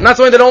not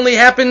something that only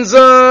happens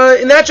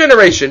in that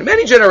generation.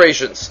 Many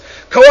generations.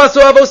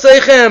 Koasu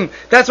avoseichem.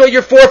 That's what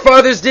your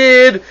forefathers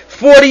did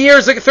 38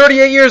 years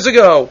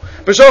ago.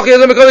 You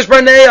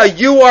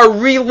are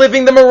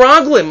reliving the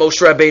Meraglim,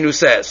 Moshe Rabbeinu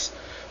says.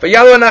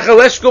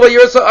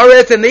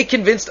 And they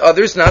convinced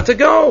others not to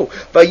go.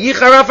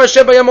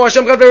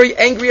 Hashem got very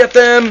angry at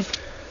them.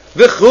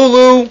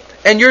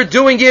 And you're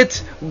doing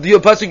it. The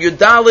pasuk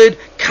Yudalid.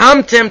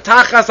 Kamtem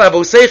tachas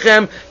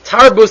avosechem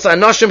tarbus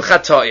anashim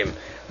chataim.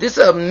 This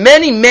are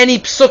many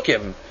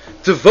psukim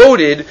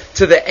devoted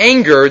to the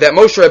anger that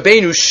Moshe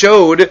Rabbeinu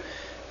showed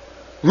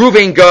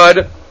Reuven,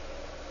 Gad,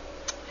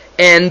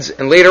 and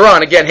later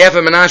on, again, half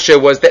of Menashe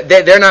was that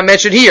they're not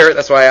mentioned here.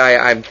 That's why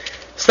I'm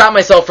stop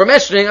myself from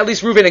mentioning at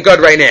least Reuven and Gad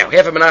right now.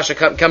 Half of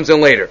Menashe comes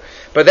in later.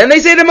 But then they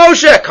say to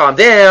Moshe, calm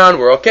down,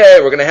 we're okay,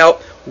 we're going to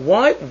help.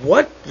 Why?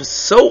 What was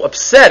so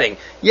upsetting?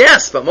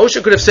 Yes, but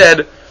Moshe could have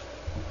said,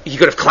 he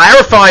could have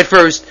clarified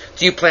first,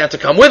 do you plan to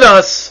come with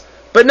us?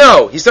 But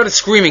no, he started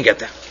screaming at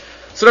them.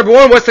 So number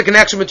 1, what's the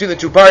connection between the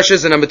two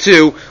parshas? And number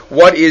 2,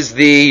 why was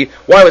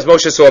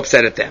Moshe so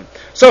upset at them?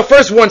 So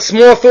first, one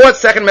small thought.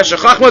 Second, Meshech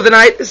Chachma of the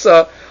night. This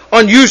is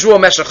unusual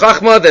Meshech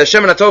Chachma. The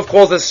Shem Atov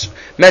calls this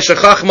Meshech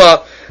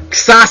Chachma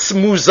Ksas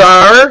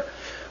Muzar.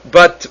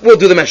 But we'll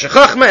do the Meshech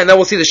Chachma, and then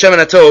we'll see the Shem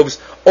Atov's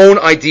own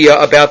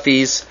idea about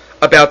these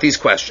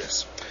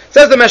questions. It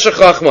says the Meshech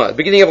Chachma,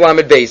 beginning of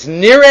Lamed Beis,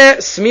 Nire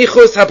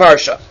Smichus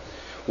HaParsha.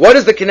 What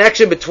is the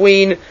connection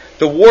between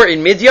the war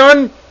in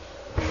Midian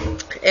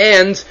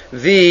and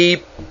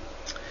the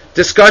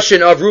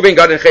discussion of Reuven,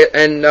 Gad,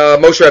 and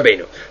Moshe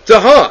Rabbeinu?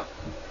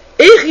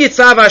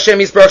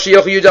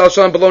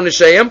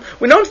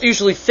 We don't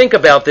usually think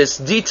about this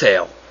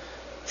detail.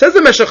 It says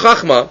the Meshech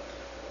Chachma,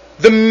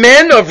 the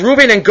men of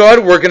Reuven and Gad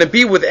were going to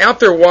be without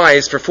their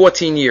wives for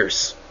 14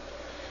 years.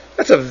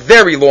 That's a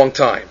very long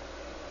time.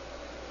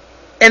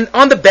 And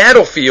on the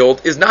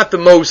battlefield is not the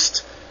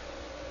most,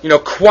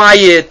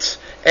 quiet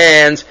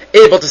and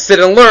able to sit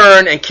and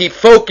learn and keep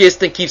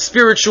focused and keep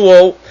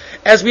spiritual.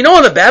 As we know,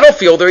 on the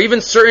battlefield, there are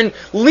even certain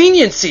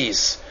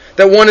leniencies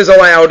that one is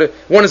allowed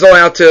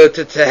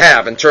to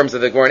have in terms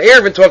of the Goran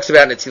Erevin talks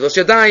about Netzilos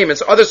Yadayim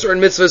and other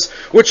certain mitzvahs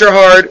which are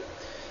hard.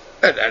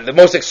 The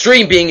most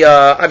extreme being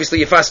obviously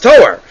Yifas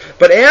Toar.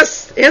 But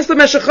ask the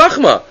Meshech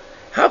Chachma,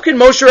 how can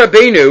Moshe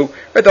Rabbeinu,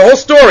 right, the whole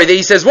story that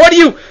he says, what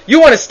do you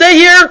want to stay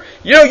here?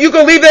 You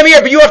can leave them here,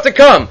 but you have to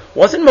come.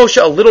 Wasn't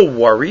Moshe a little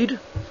worried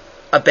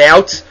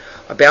about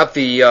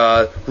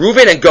the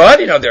Reuven and Gad?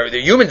 They're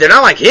human, they're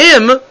not like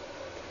him.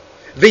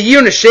 There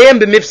are special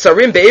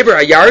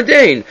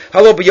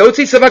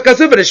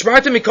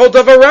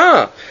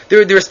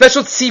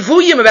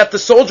tzivuyim about the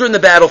soldier in the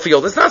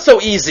battlefield. It's not so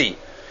easy.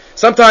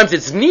 Sometimes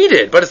it's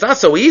needed, but it's not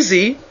so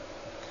easy.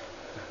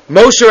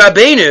 Moshe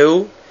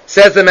Rabbeinu,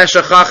 says the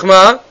Meshech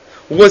Chachma,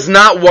 was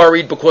not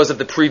worried because of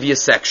the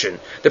previous section,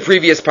 the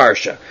previous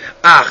parsha.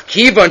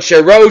 Kivan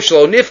sherosh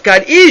lo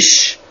nifkad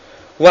ish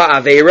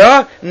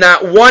la'avera.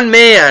 Not one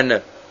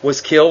man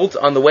was killed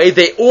on the way.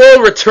 They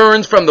all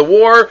returned from the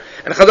war.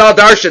 And Chazal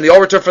Darshan, they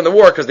all returned from the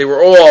war because they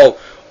were all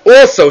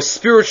also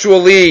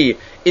spiritually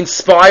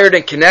inspired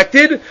and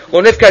connected.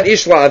 Lo nifkad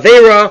ish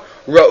la'avera.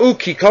 Ra'u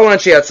ki kol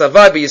anshe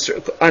hatzava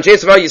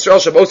Yisrael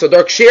shaboso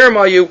dark sher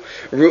mayu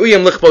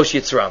ru'uyim lichbosh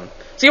yitzram.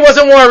 So he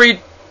wasn't worried.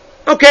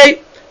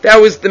 Okay, That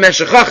was the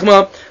Meshech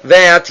Chachma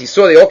that he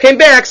saw they all came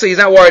back, so he's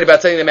not worried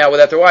about sending them out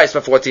without their wives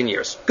for 14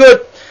 years.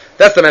 Good.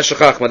 That's the Meshech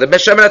Chachma. The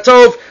Beshem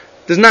Tov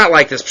does not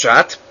like this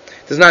pshat.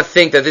 Does not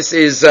think that this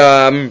is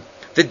the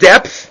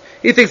depth.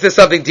 He thinks there's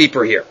something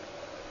deeper here.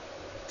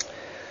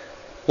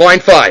 Line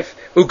 5.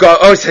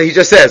 He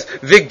just says,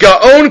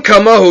 V'ga'on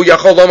kamahu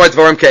yachol lomar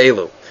dvarim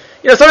ke'elu.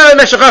 Somebody like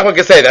Meshech Chachma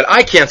can say that.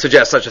 I can't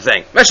suggest such a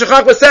thing. Meshech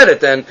Chachma said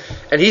it, and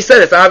he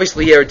said it.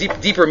 Obviously, here are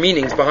deeper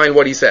meanings behind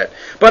what he said.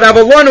 But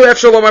avalonu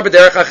efshar lomar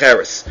b'derech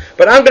acheres.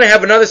 But I'm going to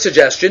have another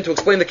suggestion to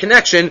explain the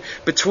connection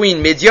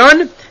between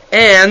Midyan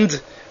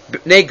and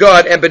Bnei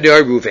Gad and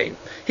Bnei Ruvain.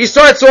 He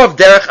starts off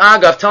Derech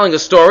Agav telling a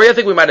story. I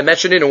think we might have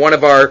mentioned it in one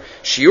of our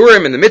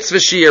shiurim, in the mitzvah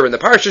shiur, in the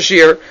parsha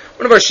shiur.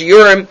 One of our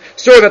shiurim,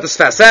 story about the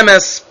Sfas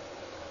Emes.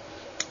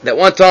 That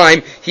one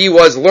time he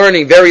was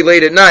learning very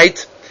late at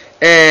night,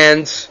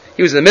 and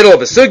he was in the middle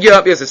of a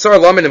sugya. Yes, it's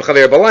Lamed and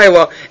Chaver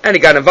Balayla, and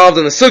he got involved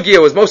in the sugya.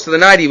 It was most of the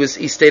night.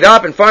 He stayed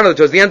up, and finally,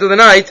 towards the end of the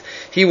night,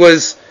 he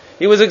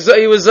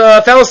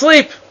fell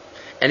asleep.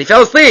 And he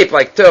fell asleep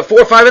like 4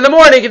 or 5 in the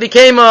morning, and he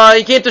came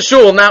to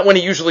shul, not when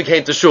he usually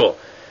came to shul.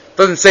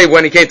 Doesn't say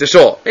when he came to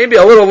shul. Maybe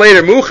a little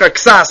later. Mucha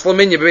ksas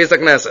laminya bebeis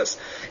hakneses.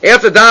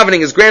 After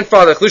davening, his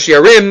grandfather Chlushi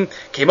Arim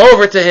came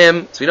over to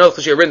him. So we know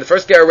Chlushi Arim, the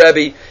first Ger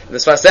Rebbe, and the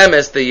Sfas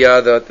Emes,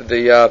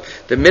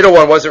 the middle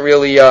one wasn't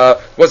really the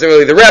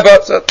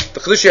Rebbe. So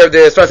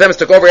the Sfas Emes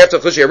took over after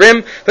Chlushi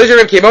Arim. Chlushi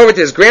Arim came over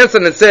to his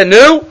grandson and said,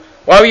 "No,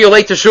 why were you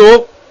late to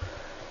shul?"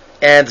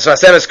 And the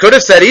Sfas Emes could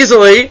have said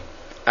easily,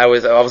 "I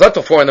was up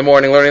till 4 in the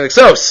morning learning the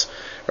Ksos,"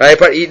 right?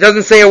 But he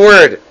doesn't say a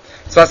word.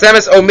 Sfas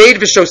Emes omeid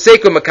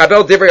v'shoseku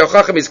makabel divrei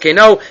ochacham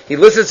izkeno. He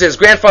listens to his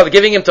grandfather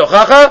giving him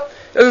tochacha.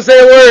 Doesn't say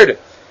a word.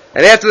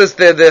 And after this,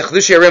 the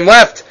Chlushi Arim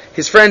left.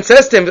 His friend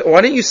says to him,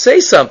 "Why didn't you say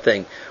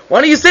something?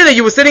 Why didn't you say that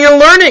you were sitting and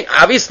learning?"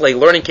 Obviously,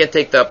 learning can't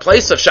take the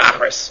place of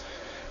Shachris.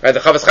 Right?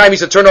 The Chavetz Chaim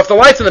used to turn off the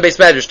lights in the base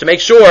medrash to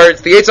make sure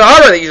it's the Yetzer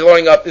Hara that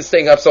he's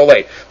staying up so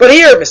late. But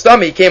here,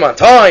 Mistami, he came on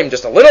time,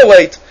 just a little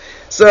late.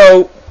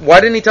 So why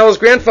didn't he tell his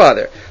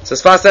grandfather? So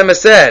Sfas Emes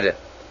said,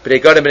 "B'nei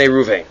Gad and B'nei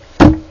Ruvain."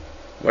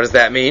 What does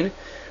that mean?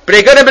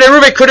 B'nei Gad and B'nei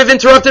Ruvain could have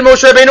interrupted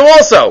Moshe Rabbeinu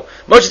also.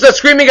 Moshe started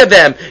screaming at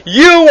them,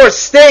 "You are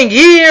staying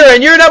here,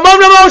 and you're not,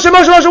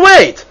 Moshe,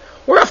 wait!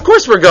 Of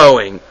course we're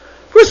going.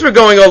 Of course we're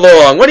going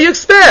along. What do you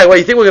expect? What,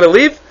 you think we're going to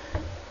leave?"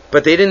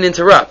 But they didn't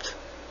interrupt.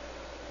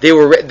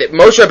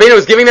 Moshe Rabbeinu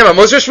was giving them a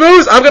Musar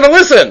Shmuz. I'm going to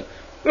listen.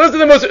 Listen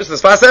to the Musar. So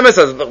Sfas Emes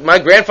says, my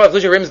grandfather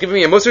Chlushi Arim is giving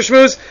me a Musar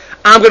Shmuz.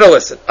 I'm going to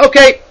listen.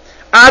 Okay.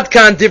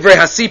 Adkan Divrei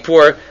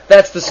Hasipur,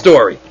 that's the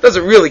story.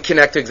 Doesn't really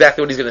connect to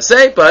exactly what he's going to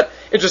say, but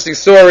interesting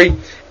story,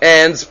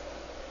 and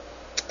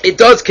it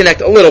does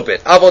connect a little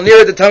bit.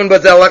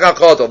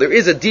 There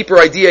is a deeper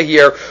idea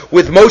here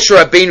with Moshe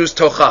Rabbeinu's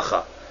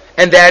Tochacha,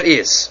 and that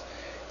is,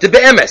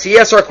 he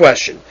asks our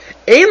question,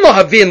 why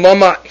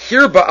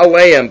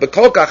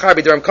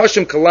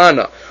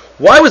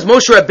was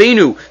Moshe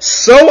Rabbeinu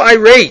so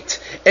irate,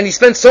 and he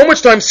spent so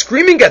much time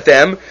screaming at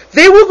them?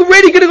 They were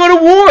ready to go to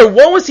war.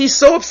 What was he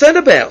so upset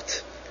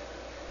about?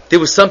 There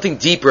was something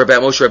deeper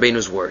about Moshe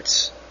Rabbeinu's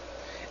words.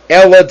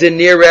 Ella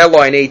denira,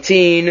 line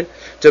 18,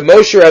 to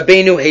Moshe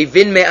Rabbeinu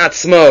hevin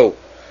me'atzmo.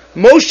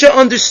 Moshe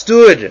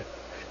understood.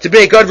 To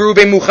be God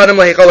v'rubein muchadim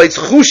lahechalei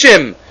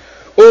tzchushim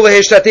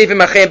ulehishtatevim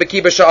achem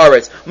b'kiba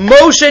sha'aretz.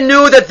 Moshe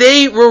knew that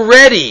they were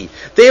ready.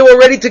 They were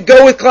ready to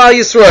go with Klal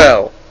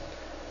Yisrael.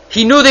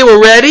 He knew they were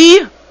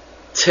ready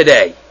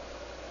today.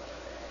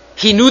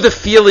 He knew the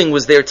feeling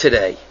was there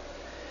today.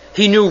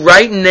 He knew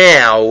right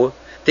now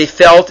they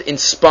felt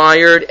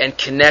inspired and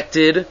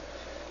connected,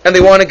 and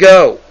they want to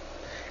go.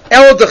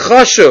 El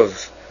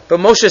dechashuv. But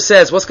Moshe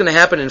says, what's going to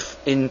happen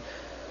in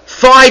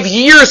 5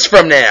 years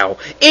from now?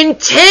 In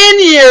 10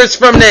 years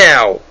from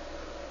now?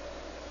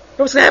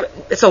 What's going to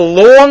happen? It's a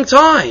long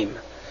time.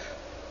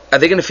 Are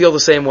they going to feel the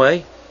same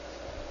way?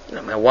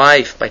 My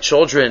wife, my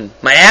children,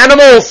 my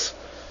animals.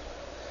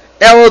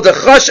 What?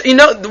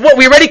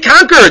 We already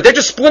conquered. They're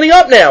just splitting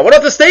up now. What do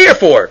I have to stay here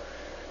for?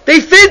 They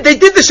did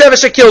the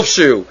Shevesh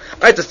HaKilshu.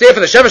 I have to stay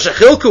for the Shevesh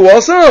HaChilku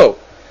also.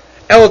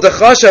 El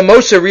Dechasha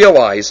Moshe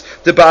realized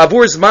the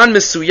Ba'avur Zman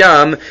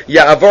Mesuyam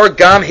Ya'avar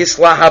Gam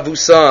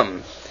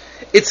Hislahavusam.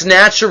 It's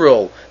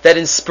natural that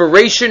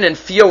inspiration and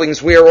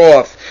feelings wear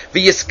off.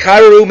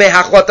 V'yiskaru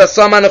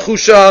mehachwatasam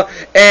anachusha,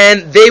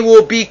 and they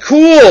will be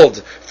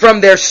cooled from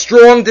their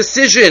strong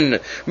decision.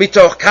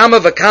 Mitoch kama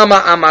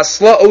v'kama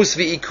amaslaos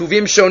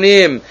v'ikuvim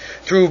shonim,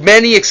 through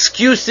many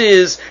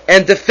excuses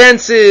and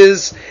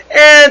defenses.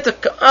 And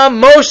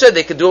Moshe,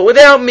 they could do it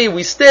without me.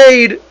 We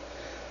stayed.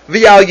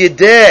 V'al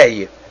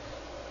yedei,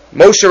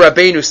 Moshe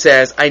Rabbeinu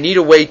says, I need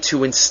a way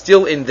to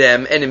instill in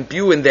them and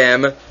imbue in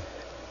them.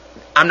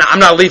 I'm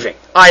not leaving.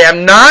 I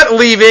am not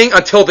leaving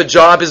until the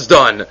job is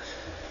done.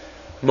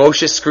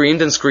 Moshe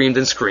screamed and screamed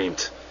and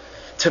screamed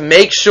to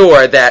make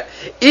sure that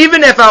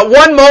even if at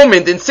one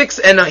moment in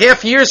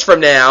 6.5 years from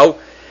now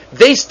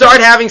they start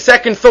having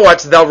second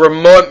thoughts, they'll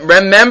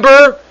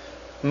remember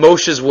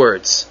Moshe's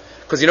words.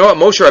 Because you know what?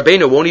 Moshe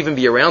Rabbeinu won't even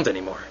be around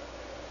anymore.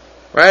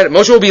 Right?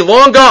 Moshe will be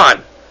long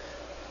gone.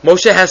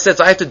 Moshe has said,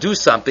 I have to do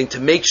something to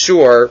make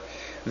sure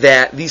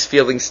that these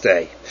feelings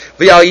stay.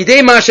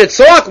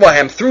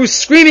 Through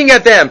screaming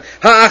at them,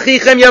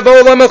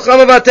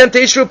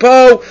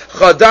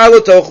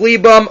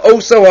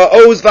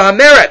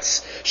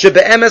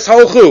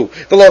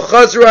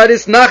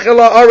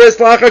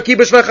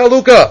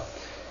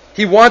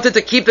 he wanted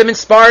to keep them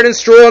inspired and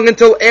strong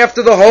until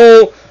after the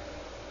whole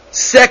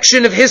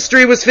section of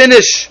history was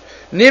finished.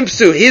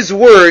 Nimsu, his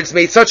words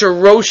made such a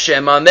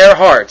roshem on their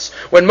hearts.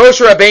 When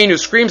Moshe Rabbeinu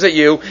screams at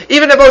you,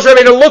 even if Moshe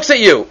Rabbeinu looks at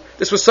you,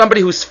 this was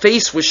somebody whose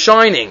face was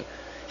shining.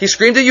 He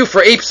screamed at you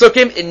for 8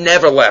 psukim, it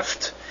never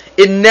left.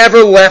 It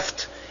never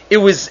left. It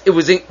was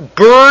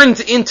burned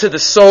into the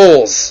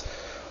souls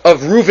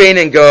of Ruvain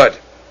and Gad.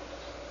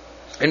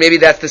 And maybe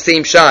that's the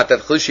same shot that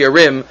Chlushi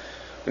Arim,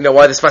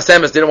 why the Sfas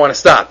Emes didn't want to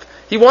stop.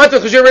 He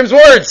wanted Chlushi Arim's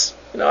words.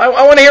 I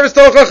want to hear his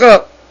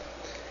Tochacha.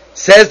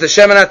 Says the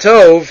Shemen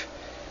HaTov,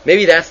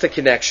 maybe that's the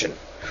connection.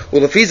 What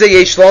did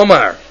Moshe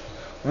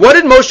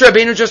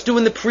Rabbeinu just do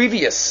in the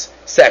previous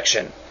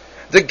section?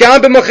 The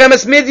Gam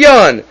b'Mochemes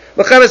Midyan.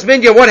 Mochemes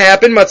Midyan, what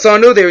happened?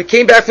 Matzanu, they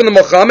came back from the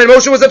Mocham, and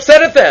Moshe was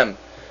upset at them.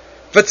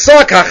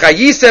 V'tzak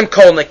hachayisem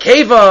kol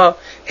nekeva,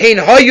 hein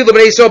hayu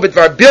l'bnei Yisrael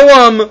b'dvar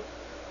Bilam.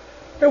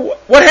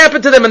 What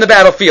happened to them in the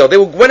battlefield? They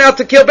went out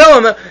to kill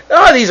Bilam.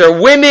 Oh, these are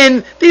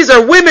women,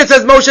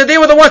 says Moshe. They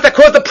were the ones that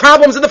caused the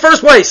problems in the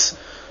first place.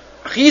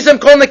 Hachayisem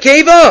kol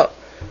nekeva.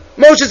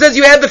 Moshe says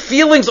you had the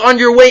feelings on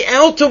your way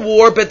out to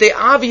war, but they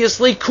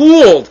obviously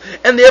cooled.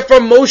 And therefore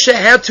Moshe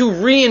had to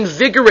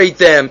reinvigorate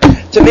them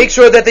to make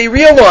sure that they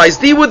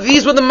realized these were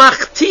the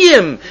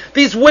machtiim.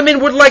 These women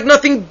would like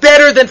nothing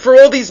better than for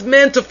all these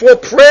men to fall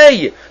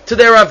prey to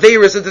their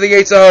averis and to the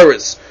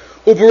Yetzaharas.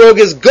 Uberog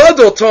is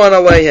gadol ta'an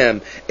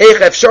aleihem. Eich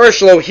efshar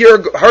shlo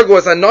hargo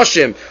as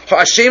anoshim.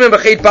 Ha'ashem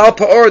b'chet bal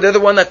pa'or. They're the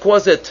one that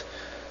caused it.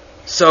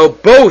 So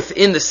both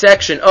in the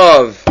section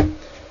of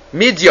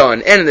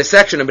Midyan and in the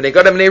section of Bnei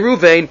Gad and Bnei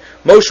Ruvain,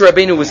 Moshe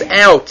Rabbeinu was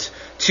out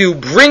to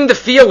bring the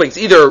feelings,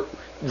 either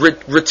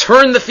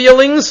return the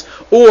feelings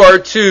or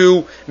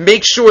to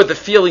make sure the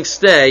feelings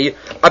stay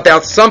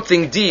about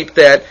something deep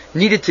that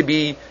needed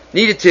to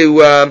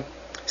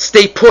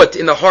stay put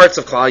in the hearts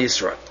of Klal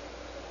Yisrael.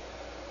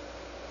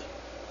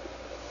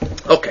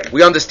 Okay,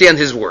 we understand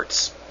his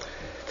words.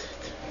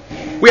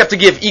 We have to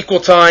give equal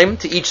time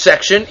to each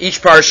section,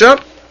 each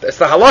parsha. That's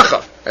the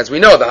halacha. As we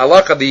know, the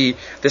halacha,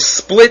 the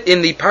split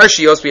in the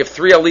parshios, we have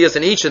 3 aliyahs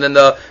in each, and then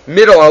the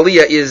middle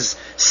aliyah is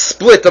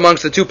split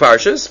amongst the 2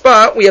 parshas,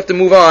 but we have to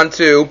move on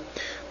to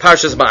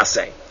Parshas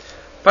Masei.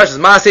 Parshas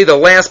Masei, the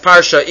last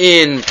parsha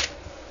in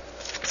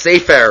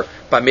Sefer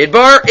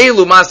Bamidbar,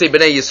 Elu Masei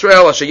B'nei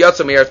Yisrael, Asher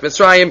Yatzu Me'eretz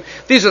Mitzrayim.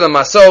 These are the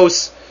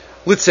Masos,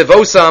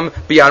 Litzivosam,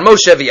 B'yar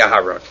Moshe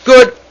v'Aharon.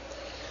 Good.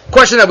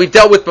 Question that we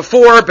dealt with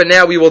before, but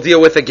now we will deal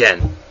with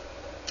again.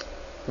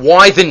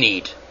 Why the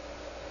need?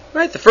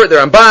 Right, the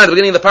Ramban, at the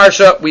beginning of the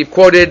parsha, we've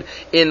quoted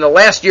in the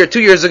last year,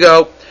 2 years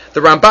ago, the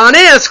Ramban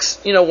asks,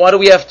 why do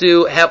we have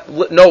to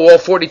know all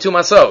 42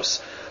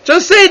 masos?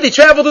 Just say they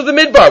traveled to the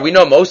Midbar. We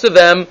know most of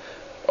them,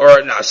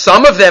 or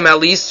some of them at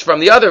least, from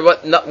the other.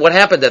 What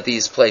happened at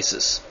these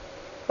places?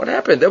 What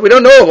happened? We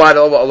don't know a lot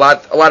of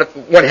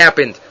what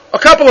happened. A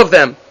couple of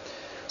them.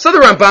 So the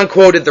Ramban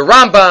quoted the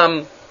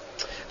Rambam,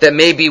 that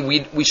maybe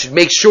we should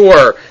make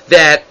sure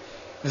that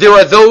there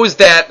are those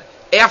that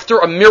after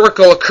a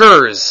miracle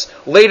occurs,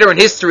 later in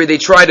history they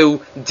try to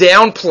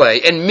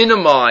downplay and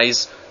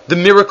minimize the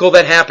miracle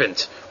that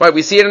happened. Right?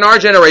 We see it in our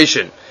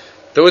generation.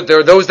 There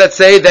are those that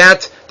say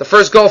that the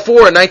first Gulf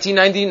War in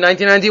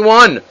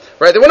 1991,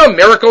 right? There were no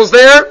miracles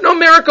there. No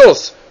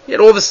miracles. You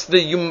had all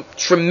the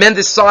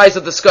tremendous size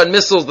of the Scud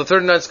missiles, the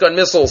 39 Scud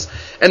missiles,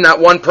 and not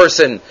one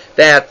person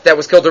that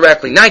was killed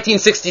directly.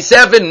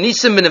 1967,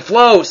 Nisim and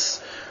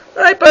Flos.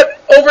 Right? But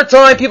over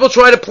time, people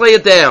try to play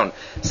it down.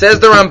 Says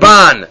the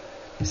Ramban.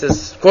 He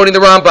says, quoting the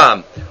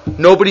Rambam,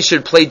 nobody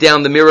should play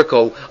down the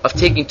miracle of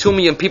taking 2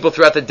 million people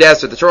throughout the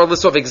desert. The Torah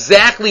lists off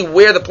exactly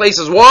where the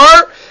places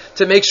were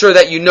to make sure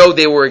that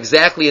they were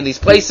exactly in these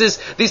places.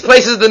 These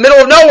places in the middle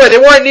of nowhere. They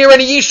weren't near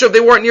any yishuv. They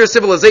weren't near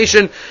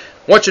civilization.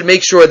 One should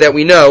make sure that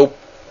we know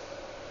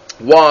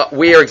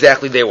where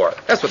exactly they were.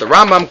 That's what the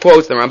Rambam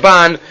quotes, the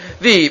Ramban.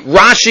 The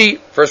Rashi,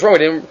 first one,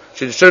 we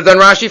should have done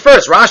Rashi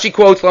first. Rashi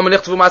quotes,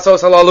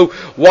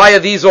 why are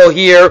these all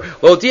here?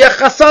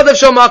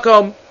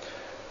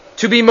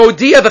 To be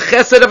modia the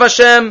chesed of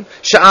Hashem,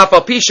 she'af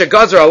al pi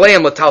shegazer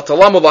aleim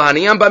l'taltalamu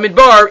l'haniyam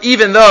b'midbar,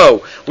 even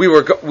though we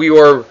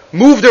were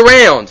moved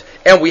around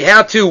and we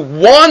had to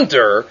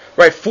wander,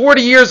 right?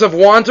 40 years of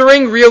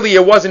wandering. Really,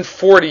 it wasn't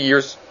 40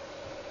 years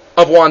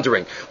of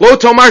wandering. Lo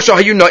tomar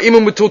shahayu na'imu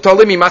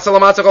mutultalimi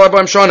masalamatzak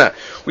alabam shana.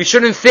 We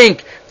shouldn't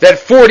think that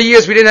 40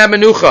 years we didn't have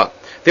menucha.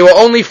 There were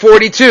only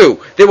 42.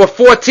 There were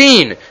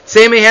 14.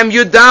 Semehem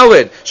Yud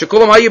Dalid.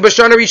 Shekulam Hayu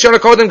Bashana Rishana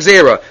Kodem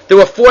Gzera. There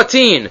were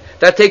 14.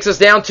 That takes us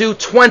down to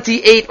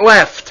 28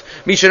 left.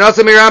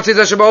 Mishanasa Miramses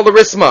Ashabal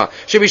Risma.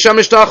 Shibisham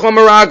Mishtachla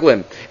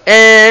Maraglim.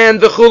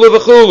 And the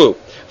Chulu.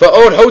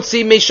 Va'od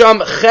Hotzi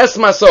Misham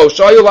Chesmaso.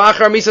 Shayu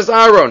Lachar Misas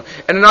Aaron.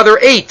 And another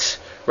 8.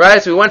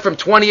 Right? So we went from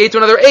 28 to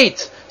another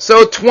 8.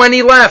 So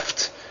 20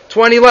 left.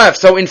 20 left.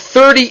 So in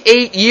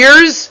 38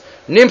 years,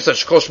 20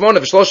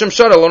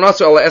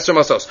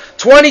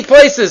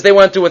 places they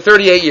went to in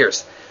 38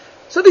 years.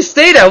 So they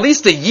stayed at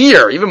least a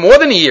year, even more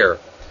than a year,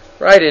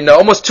 right? In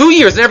almost 2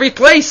 years in every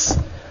place.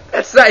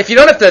 That's not, if you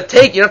don't have to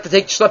take, you don't have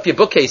to schlep your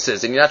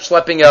bookcases, and you're not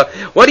schlepping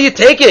what are you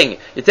taking?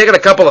 You're taking a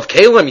couple of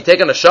kalim, you're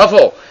taking a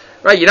shovel,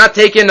 right? You're not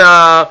taking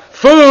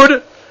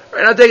food,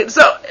 right? Not taking,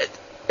 so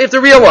you have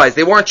to realize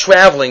they weren't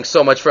traveling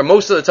so much for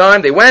most of the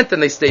time. They went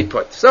and they stayed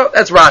put. So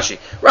that's Rashi.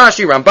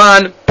 Rashi,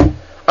 Ramban,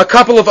 a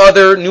couple of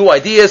other new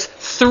ideas,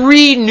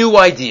 3 new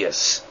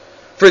ideas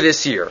for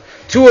this year.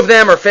 2 of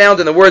them are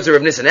found in the words of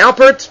Rav Nissen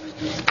Alpert,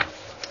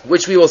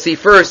 which we will see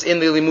first in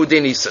the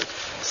Limudei Nisan.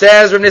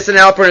 Says Rav Nissen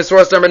Alpert in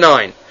source number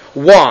 9.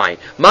 Why?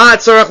 Why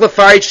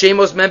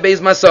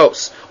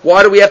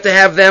do we have to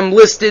have them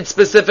listed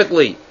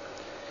specifically?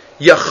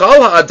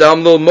 Yachal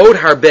ha'adam lilmod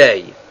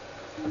harbei.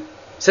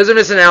 Says Rav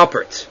Nissen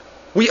Alpert,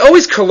 we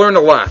always can learn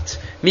a lot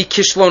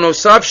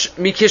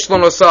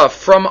mikishlonosav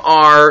from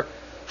our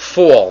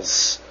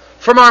falls,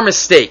 from our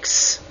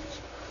mistakes.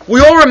 We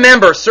all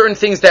remember certain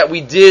things that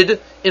we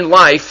did in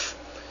life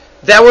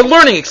that were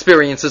learning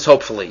experiences,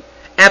 hopefully.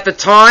 At the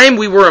time,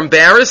 we were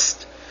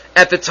embarrassed.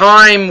 At the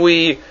time,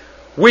 we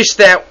wished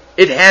that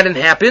it hadn't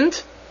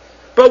happened.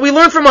 But we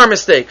learned from our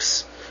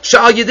mistakes.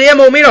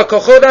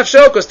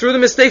 Because through the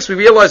mistakes, we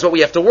realize what we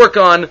have to work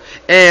on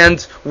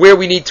and where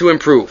we need to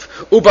improve.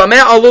 And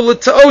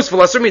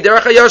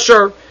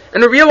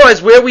we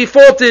realize where we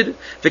faulted.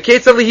 But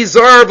says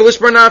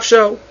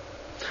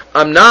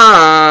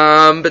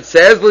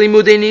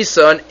Limudei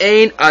Nisan,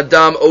 Ein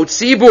Adam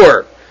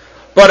Otzibur,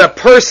 but a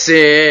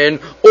person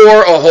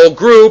or a whole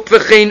group,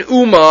 v'chein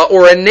Uma,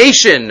 or a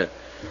nation,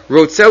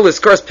 Rotzel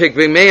Iskars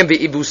Pigmeim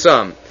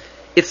v'ibusam.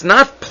 It's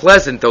not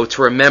pleasant, though,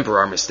 to remember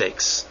our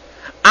mistakes.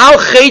 Our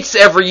chates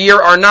every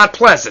year are not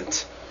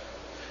pleasant.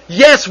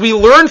 Yes, we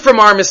learn from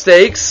our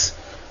mistakes,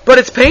 but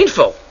it's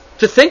painful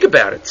to think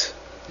about it.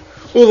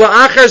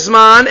 Ula achar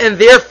zman, and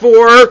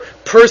therefore,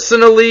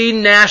 personally,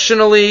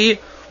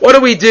 nationally, what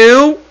do?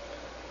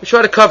 We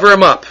try to cover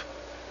them up.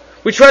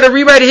 We try to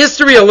rewrite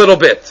history a little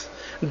bit.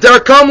 We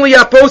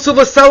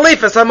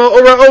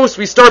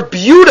start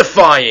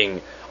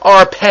beautifying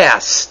our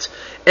past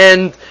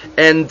and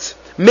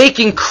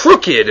making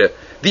crooked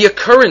the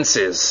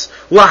occurrences.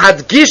 I'm going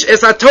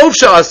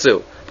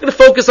to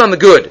focus on the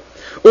good.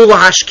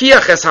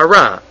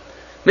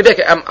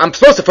 Maybe I'm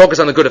supposed to focus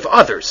on the good of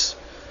others.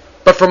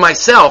 But for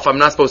myself, I'm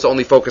not supposed to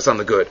only focus on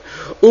the good.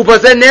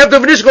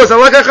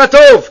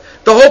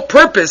 The whole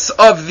purpose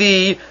of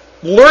the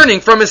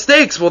learning from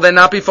mistakes will then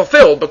not be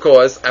fulfilled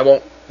because I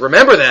won't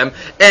remember them.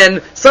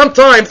 And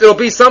sometimes it'll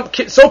be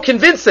so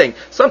convincing.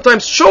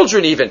 Sometimes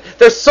children even,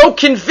 they're so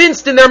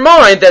convinced in their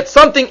mind that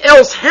something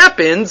else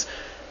happens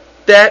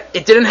that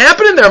it didn't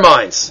happen in their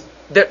minds.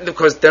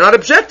 Because they're not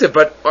objective,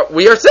 but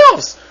we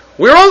ourselves.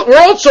 We're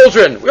all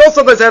children. We all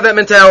sometimes have that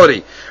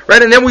mentality,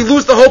 right? And then we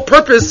lose the whole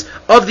purpose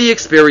of the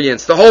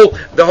experience, the whole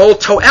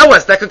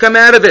to'elas that could come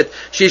out of it.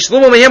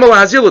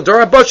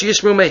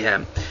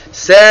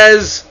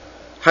 Says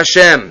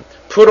Hashem,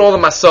 put all the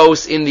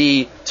masos in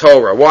the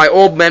Torah. Why?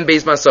 Old men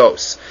base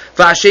masos.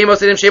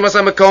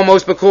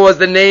 Because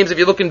the names, if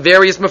you look in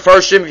various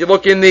mefarshim, if you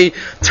look in the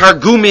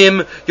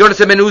Targumim,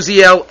 Yonatan ben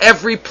Uziel,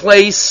 every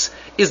place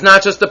is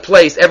not just a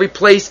place. Every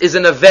place is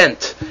an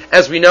event,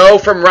 as we know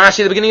from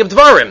Rashi at the beginning of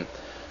Dvarim.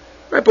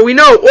 Right, but we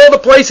know all the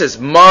places,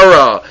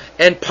 Mara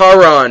and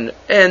Paran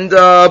and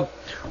all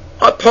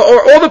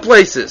the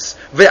places.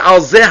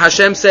 Ve'alzeh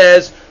Hashem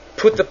says,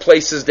 put the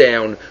places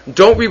down.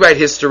 Don't rewrite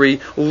history.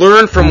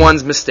 Learn from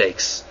one's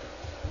mistakes.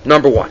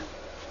 Number 1.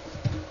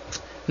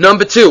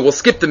 Number 2, we'll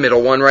skip the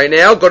middle one right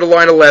now. Go to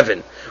line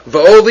 11.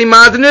 Va'oli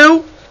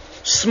madnu,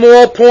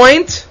 small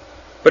point,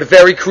 but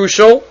very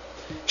crucial.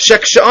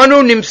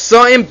 Shekshanu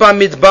nimsaim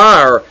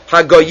bamidbar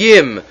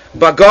hagoyim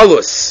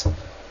bagalus.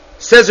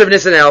 Says Rav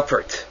Nissen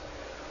Alpert,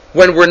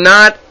 when we're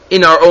not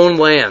in our own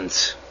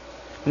land,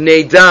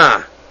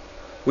 neda,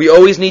 we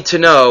always need to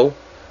know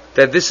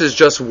that this is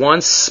just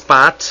one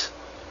spot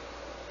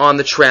on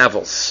the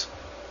travels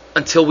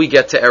until we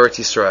get to Eretz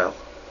Yisrael.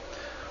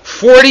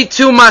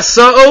 42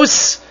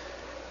 masaos,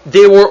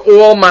 they were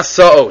all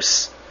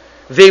masaos.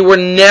 They were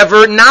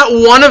never, not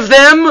one of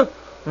them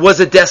was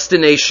a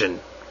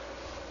destination.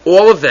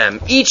 All of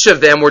them, each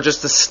of them were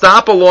just a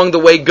stop along the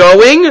way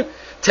going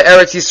to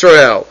Eretz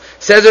Yisrael.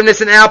 Says Rav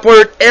Nissen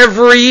Alpert,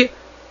 every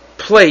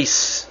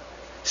place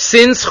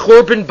since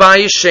Churban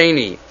Bayis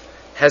Sheni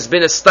has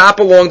been a stop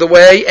along the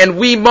way, and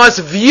we must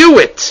view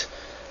it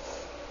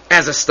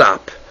as a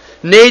stop.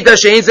 Neda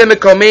she'ein ze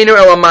mekomenu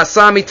el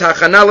masa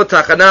mitachana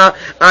letachana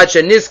ad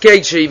shenizkei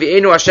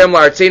shevi'enu Hashem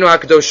la'artzenu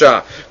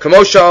hakadosha.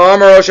 Kamo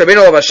sha'amar Rosh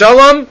Rabbeinu alav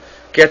hashalom,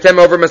 getem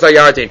over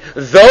Mezayartin.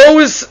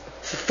 Those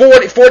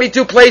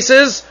 42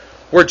 places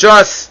were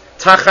just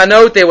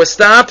tachanot, they were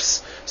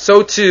stops.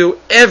 So too,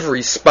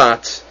 every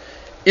spot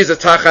is a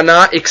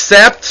tachana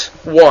except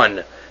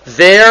one.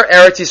 There,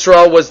 Eretz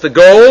Yisrael was the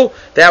goal.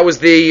 That was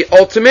the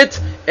ultimate.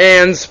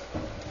 And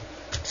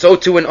So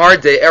too in our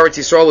day, Eretz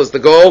Yisrael is the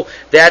goal.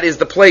 That is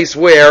the place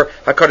where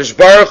HaKadosh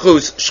Baruch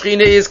Hu's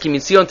Shechina is, Ki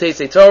Mitzion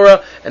Teisei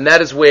Torah, and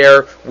that is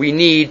where we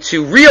need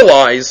to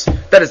realize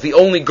that is the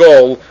only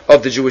goal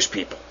of the Jewish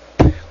people.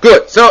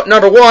 Good. So,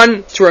 number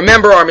one, to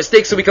remember our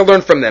mistakes so we can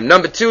learn from them.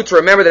 Number two, to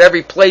remember that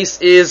every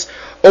place is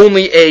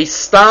only a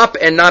stop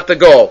and not the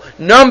goal.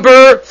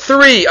 Number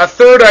three, a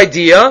third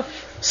idea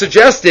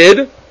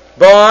suggested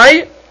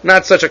by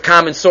not such a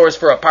common source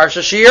for a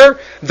Parsha Shir,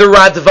 the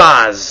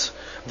Radvaz.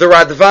 The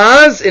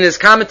Radvaz in his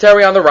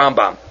commentary on the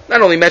Rambam.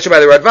 Not only mentioned by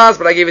the Radvaz,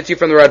 but I gave it to you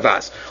from the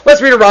Radvaz.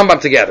 Let's read a Rambam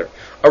together.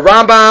 A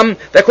Rambam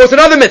that quotes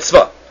another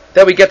mitzvah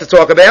that we get to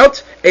talk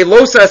about. A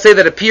losa say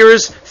that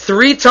appears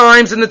 3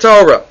 times in the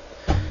Torah.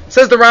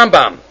 Says the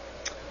Rambam,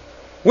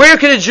 where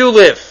can a Jew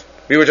live?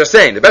 We were just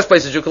saying, the best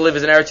place a Jew can live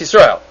is in Eretz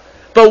Yisrael.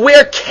 But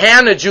where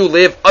can a Jew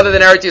live other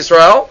than Eretz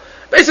Yisrael?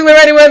 Basically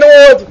anywhere in the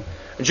world.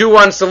 A Jew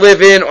wants to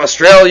live in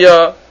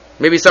Australia.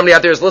 Maybe somebody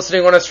out there is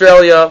listening on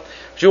Australia.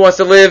 A Jew wants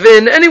to live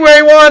in anywhere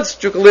he wants.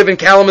 A Jew can live in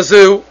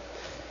Kalamazoo.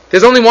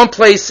 There's only one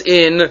place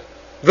in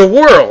the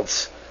world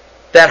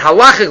that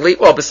halachically,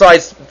 well,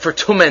 besides for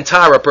Tum and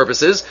Tara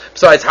purposes,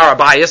 besides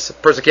Harabayas, a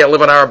person can't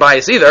live on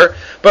Harabayas either,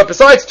 but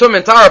besides Tum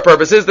and Tara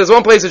purposes, there's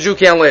one place a Jew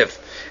can't live,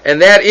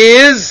 and that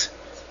is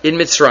in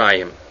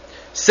Mitzrayim.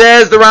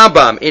 Says the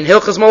Rambam in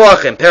Hilchos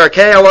Malachim,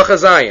 Perakei Halacha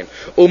Zayin,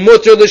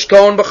 Umuter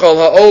lishkon b'chol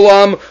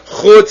ha'olam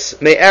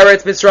chutz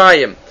me'eretz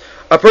Mitzrayim.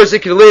 A person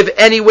can live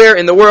anywhere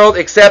in the world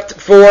except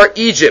for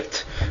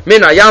Egypt.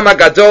 Min hayam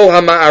hagadol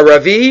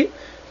hama'aravi,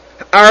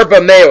 Arba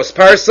Meos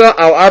Parsa,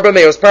 Al Arba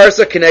Meos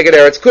Parsa, Keneged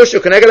Eretz Kush,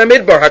 Keneged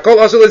Amidbar, Hakol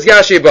Asul is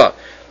Yashiba.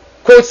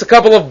 Quotes a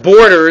couple of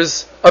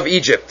borders of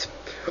Egypt.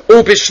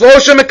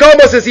 Upishlosha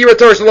Mekomos is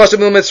Yirator Shalosha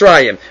Mil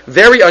Mitzrayim.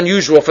 Very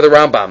unusual for the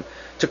Rambam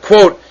to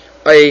quote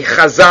a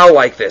Chazal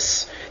like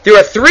this. There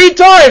are 3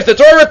 times the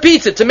Torah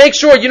repeats it to make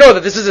sure you know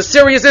that this is a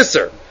serious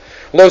Isser.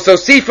 Lo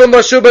Sosifim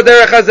Lashuba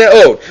Derech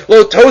Hazeod.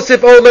 Lo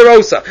Tosif Od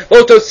Lerosa.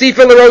 Lo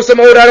Tosifim Lerosa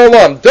Mod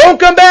Adolam. Don't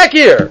come back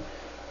here.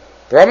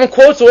 The Rambam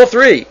quotes all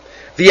 3.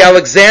 The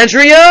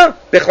Alexandria,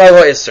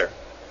 Bichlal HaIsser.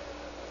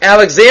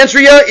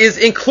 Alexandria is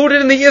included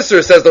in the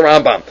Isser, says the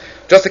Rambam,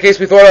 just in case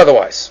we thought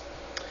otherwise.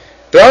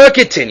 The Rambam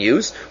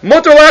continues,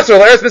 Mutar Lasser,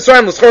 L'Eretz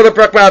Mitzrayim, L'Schor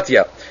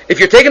L'Pragmatia. If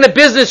you're taking a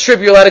business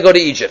trip, you're allowed to go to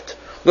Egypt.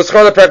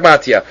 L'Schor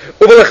L'Pragmatia.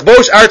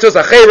 U'V'Lechbosh Artos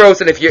Acheros,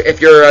 and if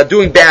you're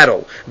doing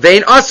battle.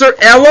 Vein Aser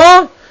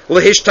Ela,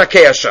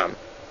 L'Hishtakei Hasham.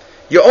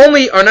 You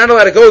only are not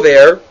allowed to go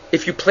there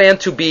if you plan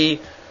to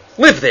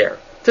live there,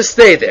 to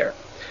stay there.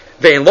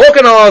 You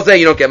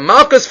don't get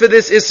malchus for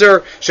this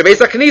isser.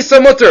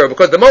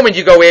 Because the moment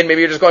you go in,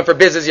 maybe you're just going for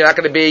business. You're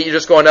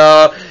just going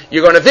to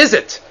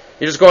visit.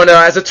 You're just going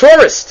as a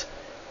tourist.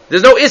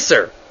 There's no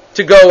isser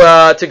to go.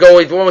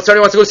 If somebody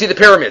wants to go see the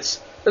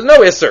pyramids, there's no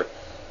isser.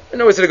 There's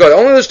no isser to go.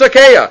 Only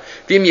l'shtakeya.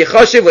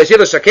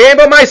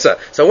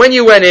 So when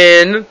you went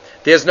in,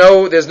 there's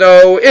no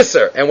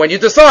isser, and when you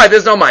decide,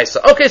 there's no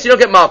maisa. Okay, so you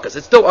don't get malchus.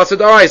 It's still asur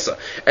daraisa.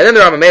 And then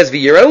there are mamez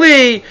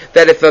v'yirali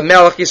that if a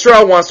Melech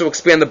Yisrael wants to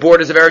expand the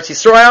borders of Eretz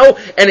Yisrael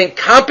and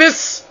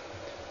encompass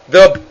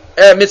the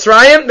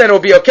Mitzrayim, then it will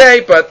be okay.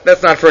 But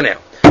that's not for now.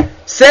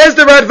 Says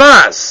the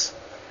Radvaz,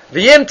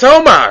 v'yim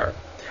tomar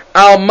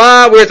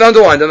alma, where it's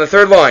underlined on the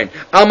 3rd line,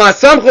 alma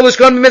samchu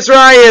l'shkon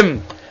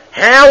b'Mitzrayim.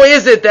 How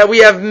is it that we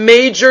have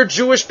major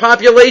Jewish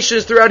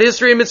populations throughout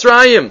history in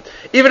Mitzrayim?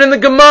 Even in the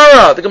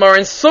Gemara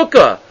in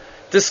Sukkah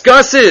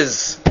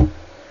discusses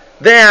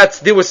that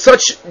there was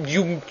such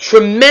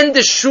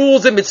tremendous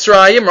shuls in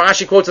Mitzrayim.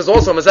 Rashi quotes us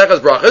also in Masechas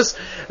Brachas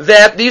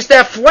that they used to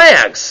have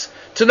flags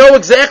to know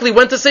exactly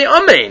when to say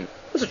Amen.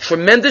 Those are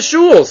tremendous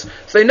shuls.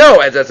 So they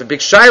know, that's a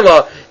big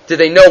shaila. Do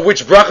they know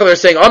which bracha they're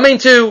saying Amen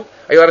to?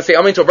 Are you allowed to say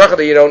Amen to a bracha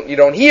that you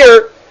don't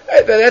hear?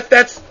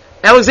 That's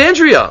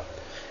Alexandria.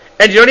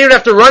 And you don't even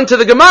have to run to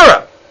the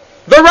Gemara.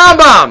 The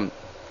Rambam,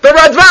 the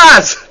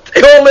Radvaz,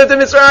 they all lived in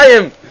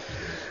Mitzrayim.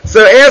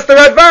 So ask the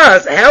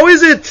Radvaz, how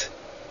is it?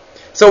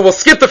 So we'll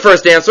skip the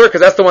first answer, because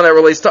that's the one that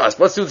relates to us.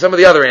 Let's do some of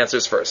the other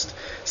answers first.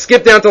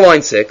 Skip down to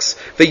line 6.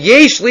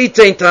 V'yesh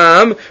li'tein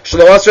tam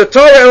shelo asher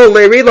Torah elo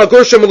le'ri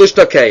la'gursha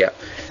melushtakeya.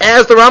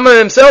 As the Rambam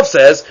himself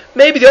says,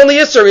 maybe the only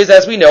issur is,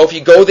 as we know, if you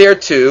go there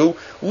to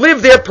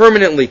live there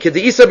permanently.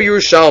 K'de'isa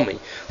b'Yerushalmi.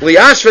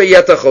 Li'ashva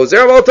iyata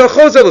chozer, v'al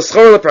ta'chozer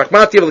l'schor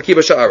l'prachmatia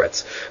v'l'kiba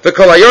sha'aretz.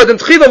 V'kol ha'yardim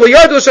tchila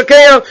l'yardu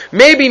l'shakeya.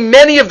 Maybe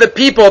many of the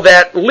people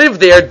that live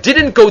there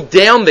didn't go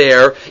down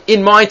there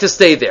in mind to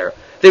stay there.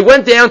 They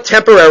went down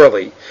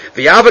temporarily.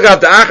 And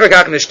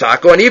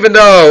even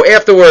though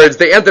afterwards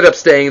they ended up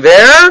staying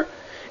there,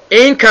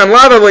 there's no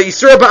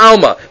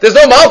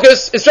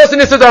malchus, it's just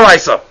an issa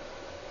daraisa.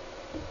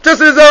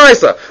 Just an issa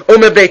daraisa.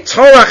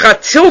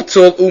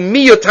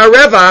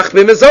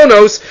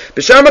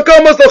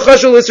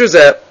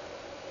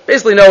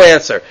 Basically no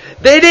answer.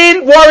 They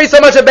didn't worry so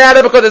much about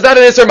it because there's not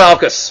an issa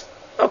malchus.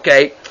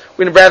 Okay,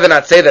 we'd rather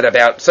not say that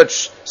about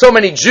so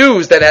many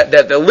Jews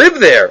that live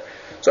there.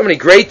 So many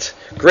great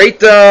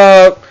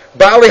Baalei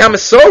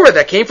HaMasorah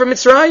that came from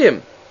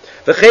Mitzrayim.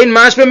 V'chein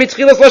mashma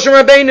mitchilas Lashon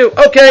Rabbeinu.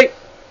 Okay.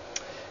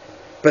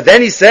 But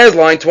then he says,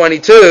 line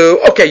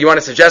 22, okay, you want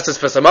to suggest this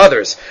for some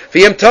others.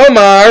 V'yim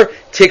tomar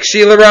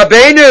tikshi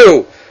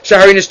l'Rabbeinu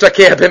shahari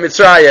nishtakeh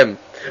b'Mitzrayim.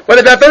 What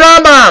about the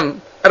Rambam?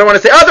 I don't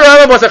want to say, the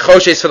Rambam wasn't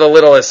choshes for the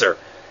little Isser.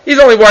 He's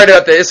only worried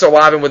about the Isser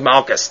Lavin with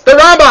Malchus. The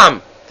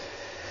Rambam!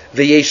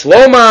 V'yesh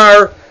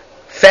lomar,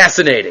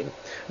 fascinating.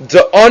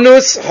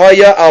 De'onus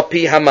haya al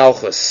pi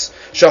hamalchus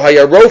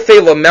shahaya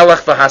rofe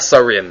l'melech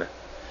v'hasarim.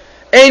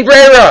 Ein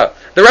brera.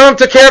 The Rambam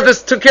took care of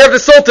the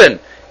Sultan.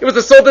 He was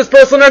the Sultan's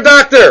personal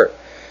doctor.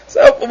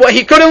 So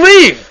he couldn't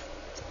leave.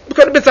 It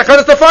could have been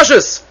Sakanas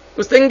Tafashis. He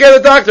was taking care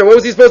of the doctor. What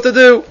was he supposed to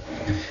do?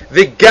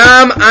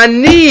 V'gam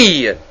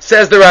ani,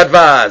 says the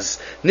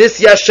Radvaz.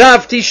 Nis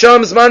yashavti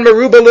sham zman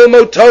meruba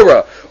lilmod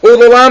Torah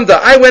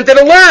u'lalamda. I went there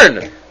to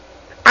learn.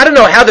 I don't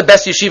know how the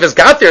best yeshivas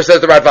got there,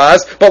 says the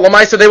Radvaz, but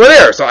Lamaisa they were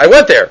there, so I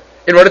went there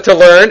in order to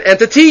learn and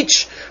to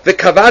teach.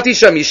 V'kavati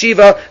sham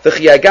yeshiva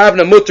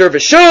v'chiyagavna muter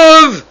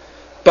v'shuv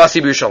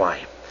basi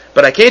b'Yushalayim.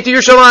 But I came to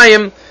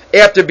Yerushalayim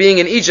after being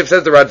in Egypt,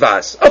 says the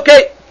Radvaz.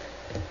 Okay.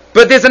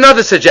 But there's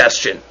another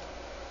suggestion.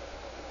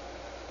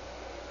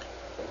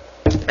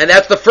 And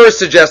that's the first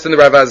suggestion the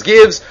Radvaz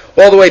gives,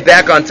 all the way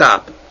back on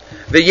top.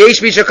 The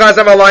Yesh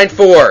Mishakazav, line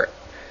 4.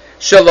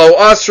 Shalo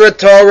Asra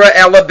Torah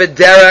Ela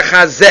B'derech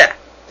Hazeh.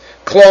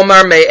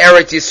 Klomar Me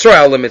Eretz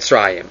Yisrael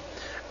L'Mitzrayim.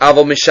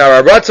 Aval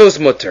Mishara Ratzos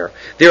Mutter.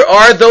 There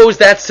are those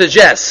that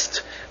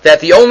suggest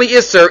that the only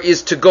Isser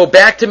is to go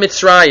back to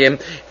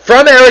Mitzrayim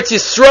from Eretz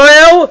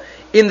Yisrael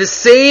in the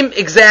same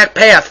exact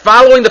path,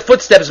 following the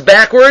footsteps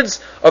backwards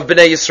of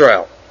Bnei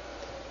Yisrael.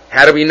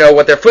 How do we know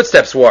what their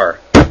footsteps were?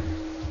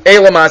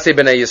 Eila Masei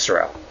Bnei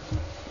Yisrael.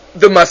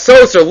 The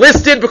Masos are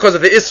listed because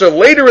of the Isra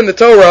later in the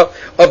Torah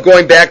of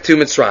going back to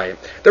Mitzrayim.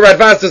 The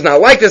Radvaz does not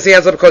like this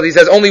answer because he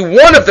says only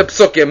one of the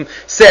psukim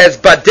says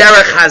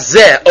Baderech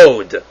Hazeh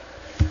Od.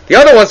 The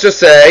other ones just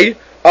say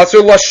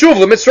Asur Lashuv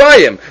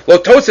LeMitzrayim Lo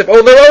Tosif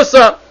O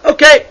Lerosa.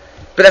 Okay.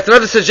 But that's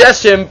another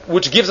suggestion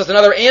which gives us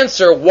another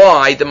answer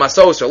why the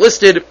Masos are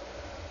listed.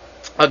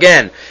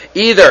 Again,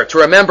 either to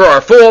remember our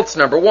faults,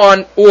 number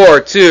one, or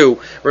to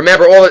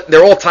remember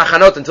they're all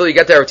tachanot until you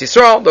get to Eretz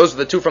Yisrael. Those are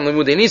the two from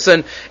Limudei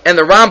Nisan. And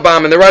the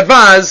Rambam and the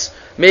Radvaz,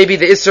 maybe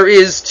the Isser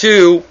is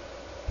to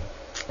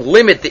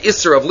limit the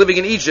Isser of living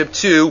in Egypt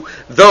to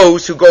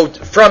those who go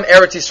from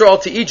Eretz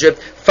Yisrael to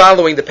Egypt,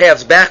 following the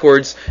paths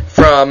backwards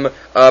from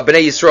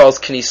Bnei Yisrael's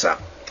Knisa.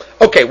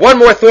 Okay, one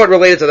more thought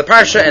related to the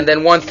Parsha, and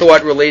then one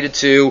thought related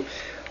to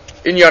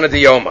Inyana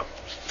Diyoma.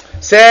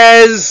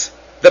 Says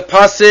the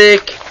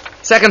Pasuk,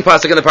 second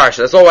Pasuk in the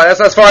Parsha.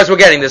 That's as far as we're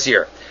getting this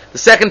year. The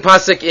second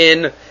Pasuk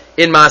in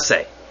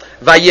Masei.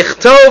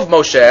 Vayichtov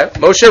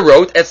Moshe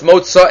wrote, Etz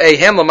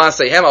Motza'ehem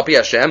L'Maseihem Al Pi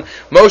Hashem.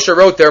 Moshe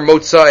wrote their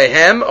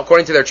Motza'ehem,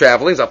 according to their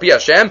travelings, Al Pi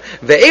Hashem.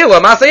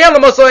 Ve'ela Maseihem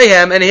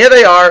L'Motza'ehem, and here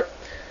they are.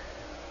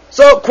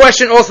 So,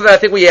 question also that I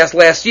think we asked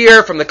last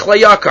year from the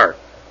Klei Yakar.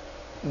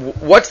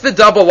 What's the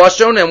double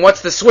lashon and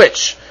what's the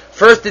switch?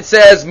 First it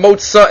says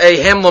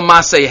Motza'ehem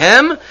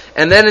L'Maseihem,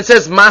 and then it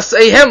says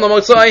Maseihem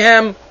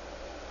L'Motza'ehem.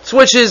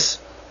 Switches.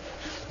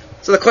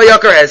 So the Klei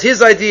Yakar has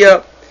his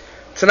idea.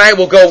 Tonight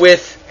we'll go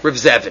with Rav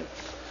Zevin.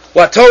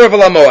 La Torah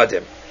v'la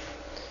Moadim.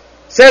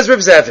 Says Rav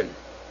Zevin,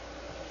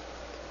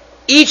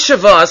 each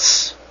of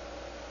us,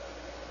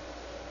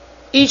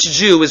 each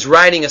Jew is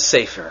writing a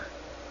sefer.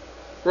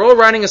 We're all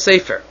writing a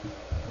sefer.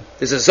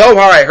 There's a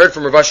Zohar I heard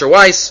from Rav Asher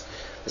Weiss.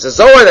 There's a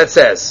Zohar that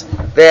says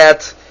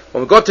that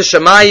when we go to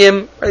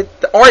Shemayim, right,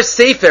 our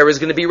sefer is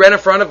going to be right in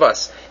front of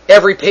us.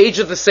 Every page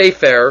of the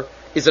sefer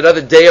is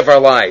another day of our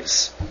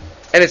lives.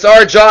 And it's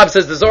our job,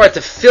 says the Zohar,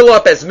 to fill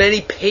up as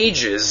many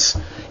pages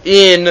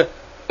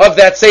of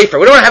that sefer.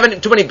 We don't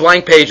have too many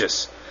blank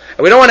pages.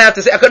 And we don't want to have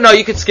to say, no,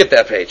 you could skip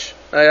that page.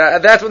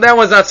 That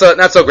one's not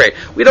so great.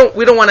 We don't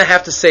want to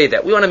have to say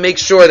that. We want to make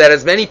sure that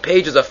as many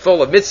pages are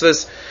full of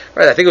mitzvahs.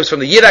 Right? I think it was from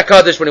the Yid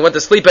HaKadosh when he went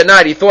to sleep at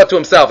night. He thought to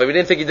himself, if he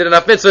didn't think he did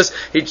enough mitzvahs,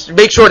 he'd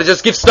make sure to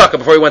just give tzedakah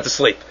before he went to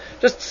sleep.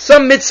 Just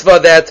some mitzvah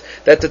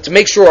that to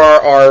make sure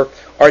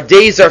our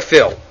days are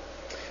filled.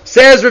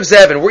 Says Rav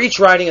Zevin, we're each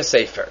writing a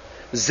sefer.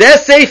 Zeh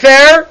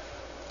sefer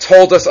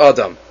told us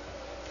Adam,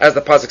 as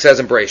the pasuk says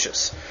in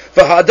Bereshis.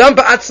 V'ha'adam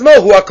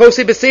ba'atzmo hu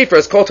akosi b'sefer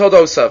is called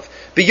Todosav.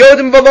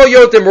 B'yodim v'lo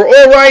yodim, we're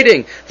all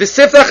writing.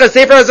 V'siflach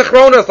ha'sefer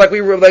ha'zachronos,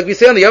 like we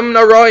say on the Yom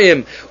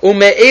Narayim.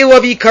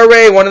 U'me'elav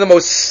yikareh, one of the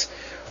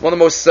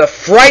most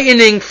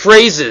frightening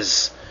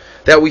phrases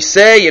that we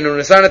say in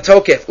Unisana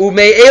Tokef.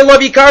 U'me'elav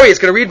yikareh, it's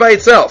going to read by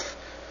itself.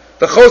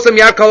 V'chosam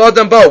yad kol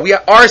adam bo,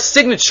 our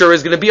signature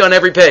is going to be on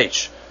every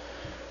page.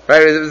 Right?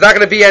 There's not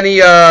going to be any,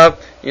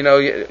 you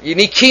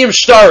need Kiyum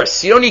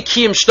Shtaris. You don't need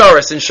Kiyum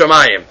Shtaris in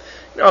Shemayim.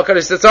 No,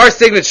 because it's our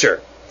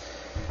signature.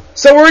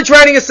 So we're each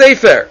writing a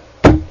sefer.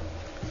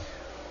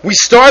 We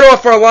start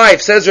off our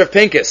life, says Rav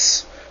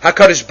Pinkus.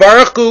 HaKadosh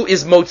Baruch Hu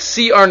is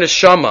motzi our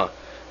neshama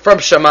from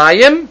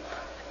Shemayim,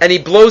 and He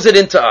blows it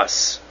into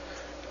us.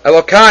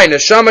 Elokai,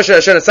 neshama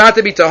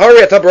she'nasata bi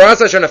tahori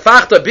atabarasa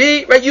she'nafachta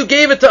bi. Right, you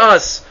gave it to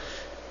us.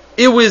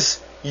 It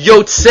was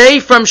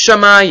yotzei from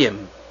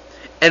Shemayim.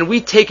 And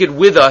we take it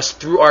with us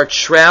through our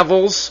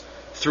travels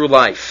through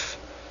life.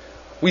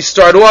 We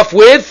start off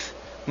with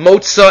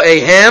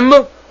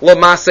motza'ehem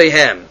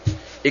l'maseihem.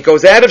 It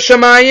goes out of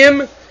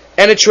Shemayim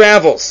and it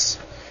travels.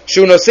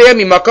 Every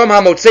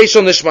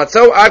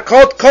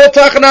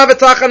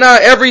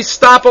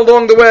stop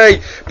along the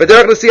way.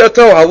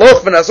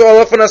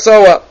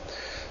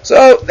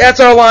 So that's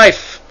our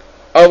life.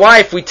 Our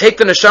life, we take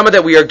the neshama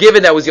that we are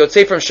given, that was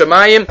Yotzei from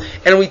Shemayim,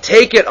 and we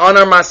take it on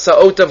our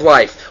masaot of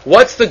life.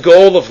 What's the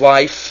goal of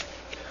life?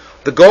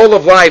 The goal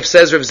of life,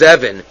 says Rav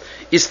Zevin,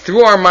 is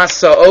through our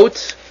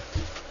masaot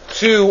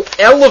to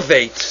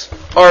elevate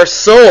our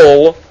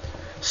soul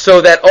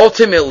so that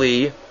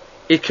ultimately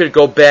it could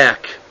go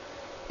back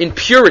in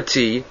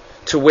purity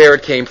to where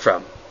it came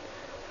from.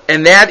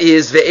 And that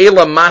is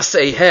ve'ela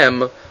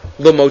maseihem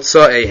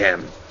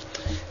l'motza'ehem.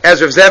 As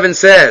Rav Zevin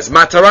says,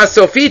 Matara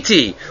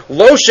Sofiti,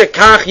 lo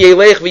shekach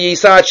yelech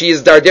v'yisad, she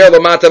is darder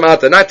l'mata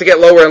mata, not to get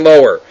lower and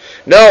lower.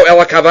 No,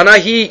 ela kavana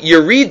hi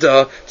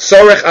yerida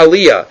tzorech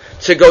aliyah,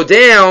 to go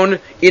down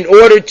in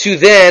order to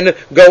then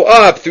go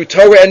up through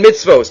Torah and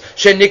mitzvos.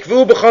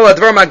 Shenikvu b'chol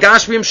advar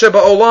magashmim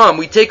sheba'olam.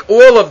 We take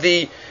all of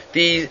the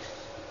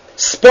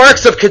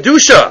sparks of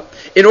kedusha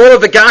in all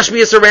of the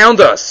gashmias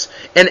around us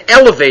and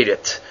elevate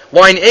it.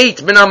 Line 8,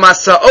 through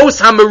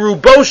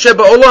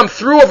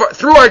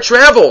our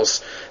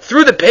travels,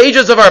 through the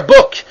pages of our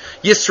book,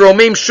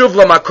 Yisromim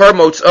Shuvla Makar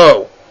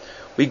Motzo.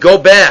 We go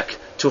back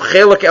to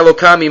Chelak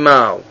Elokam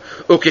Imal.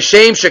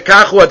 Ukeshem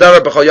Shekachu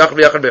Adar B'chol Yachid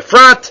V'Yachid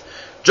B'Frat.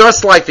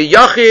 Just like the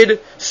Yachid,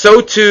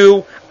 so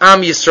too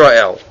Am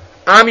Yisrael.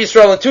 Am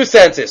Yisrael in two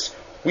senses.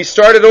 We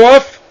started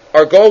off,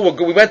 our goal,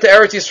 we went to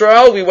Eretz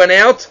Yisrael, we went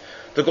out.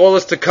 The goal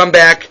is to come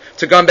back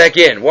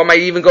in. One might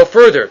even go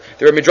further.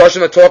 There are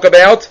midrashim that talk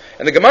about,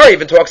 and the Gemara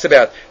even talks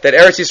about, that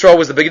Eretz Yisrael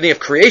was the beginning of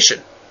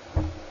creation.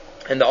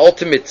 And the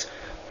ultimate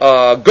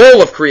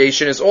goal of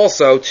creation is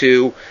also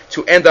to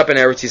end up in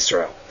Eretz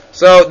Yisrael.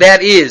 So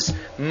that is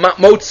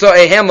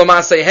Motza'ehem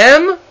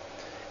l'maseihem,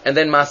 and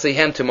then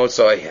Maseihem to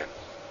Motza'ehem.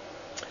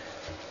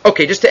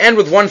 Okay, just to end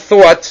with one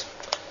thought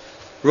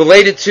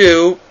related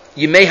to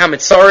Yimei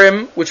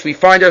HaMitzarim, which we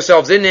find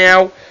ourselves in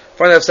now.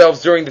 Find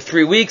ourselves during the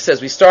 3 weeks,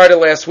 as we started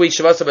last week,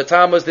 Shavasa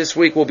B'Tammuz. This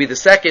week will be the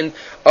second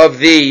of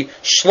the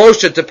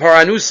Shlosha to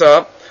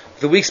Paranusa,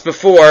 the weeks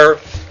before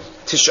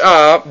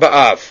Tish'a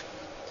B'Av.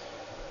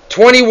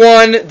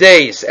 21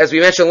 days. As we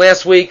mentioned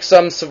last week,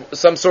 some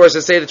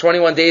sources say the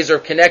 21 days are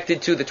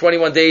connected to the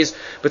 21 days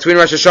between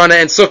Rosh Hashanah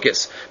and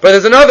Sukkot. But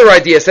there's another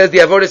idea, says the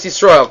Avodas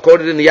Yisrael,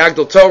 quoted in the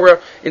Yagdal Torah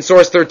in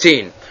source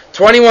 13.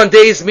 21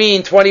 days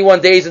mean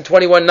 21 days and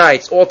 21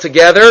 nights.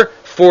 Altogether,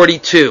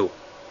 42.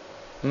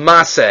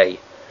 Masei.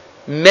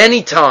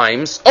 Many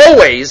times,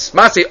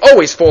 Masei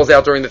always falls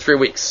out during the 3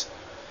 weeks.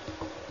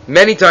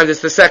 Many times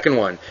it's the second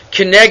one.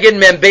 Kineged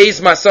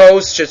membeis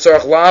masos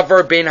shetzarach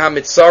laver ben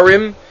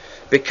hamitzarim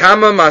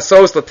bekama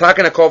masos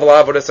l'taken hakol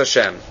v'la'avodas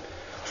Hashem.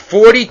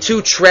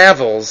 42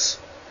 travels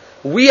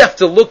we have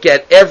to look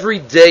at every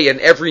day and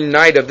every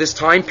night of this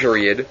time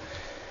period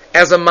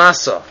as a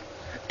masa,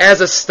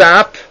 as a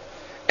stop,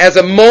 as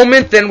a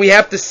moment. Then we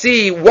have to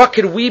see what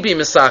could we be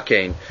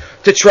misakein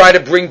to try to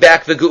bring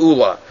back the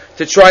Geula,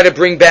 to try to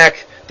bring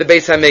back the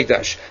Beis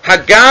HaMikdash.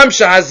 Hagam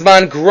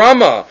shahazman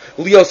grama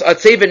lios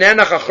atzei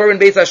v'nenach achorin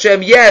Beis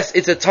Hashem. Yes,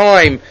 it's a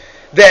time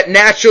that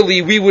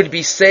naturally we would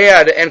be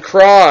sad and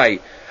cry.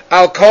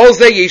 Al kol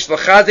ze yesh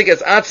l'chazik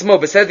es atzmo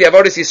b'sed the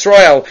Avodas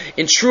Yisrael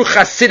in true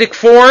Hasidic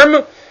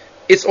form.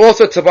 It's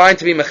also to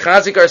be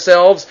mechazik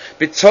ourselves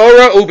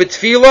b'Torah u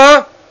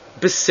b'tefillah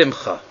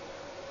b'simcha.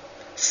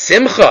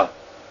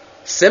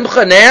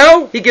 Simcha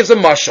now, he gives a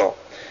mashal.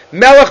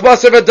 Melech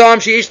basar v'dam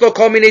sheyesh lo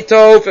kol minei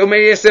tov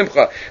u'minei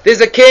simcha.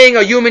 There's a king,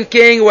 a human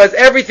king, who has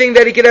everything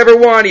that he could ever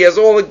want. He has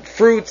all the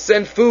fruits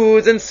and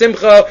foods and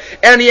simcha,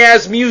 and he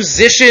has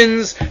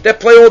musicians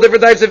that play all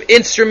different types of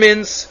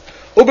instruments.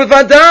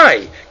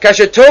 Ubevadai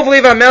kasher tov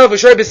lev hamelech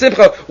v'shoy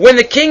b'simcha. When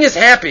the king is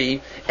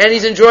happy and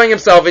he's enjoying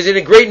himself, he's in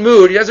a great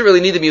mood, he doesn't really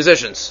need the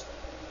musicians.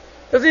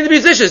 Doesn't need the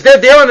musicians. They're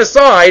there on the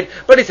side,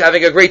 but he's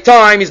having a great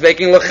time. He's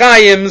making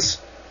l'chaims.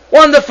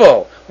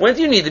 Wonderful. When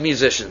do you need the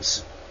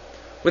musicians?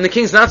 When the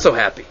king's not so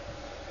happy.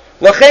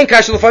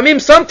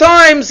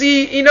 Sometimes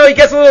he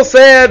gets a little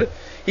sad.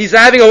 He's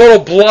having a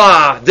little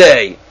blah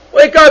day.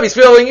 Wake up, he's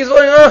feeling, we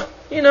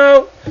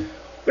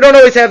don't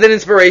always have that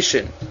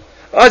inspiration.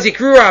 That's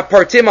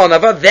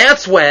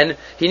when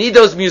he needs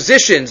those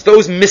musicians,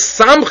 those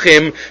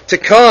misamchim, to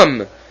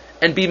come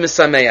and be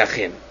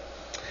misameachim.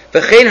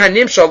 V'chein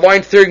hanimsha,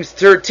 line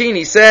 13,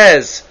 he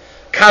says,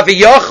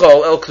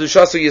 Kaviyachol el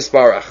kedushasu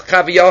yisbarach.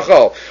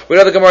 Kaviyachol. We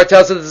know the Gemara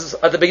tells us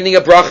at the beginning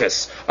of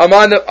brachas,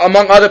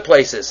 among other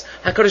places.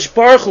 HaKadosh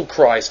Baruch Hu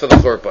cries for the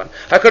Churban.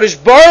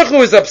 HaKadosh Baruch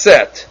Hu is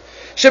upset.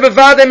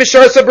 Shebevadei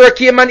misharsa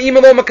b'rakiyah man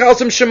imelo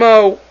makalsum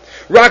shemo.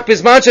 Rak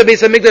bizman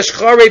shebeis hamikdash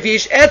charev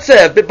yish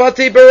etzev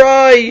b'batei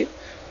barai.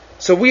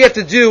 So we have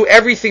to do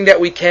everything that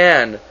we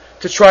can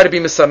to try to be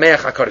misameach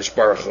HaKadosh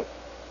Baruch Hu.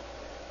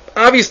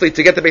 Obviously,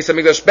 to get the Beis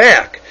HaMikdash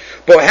back.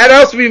 But how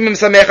else do we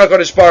Misamech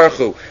HaKadosh Baruch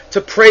Hu? To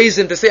praise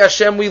Him, to say,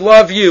 Hashem, we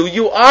love you.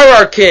 You are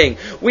our King.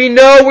 We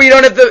know we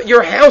don't have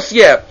your house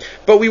yet,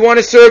 but we want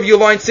to serve you.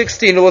 Line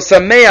 16.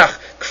 L'sameach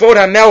kvod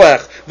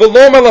hamelech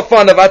v'lomar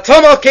lafanav,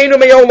 atam alkeinu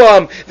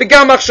me'olam,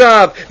 v'gam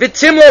achshav,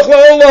 v'timloch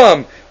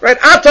la'olam. Right?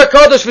 Ata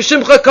kadosh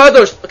v'shimcha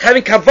kadosh,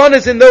 having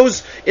kavanas in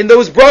those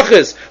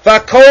brachas.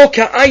 V'akol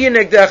ka'ayin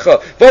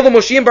negdecha, v'olo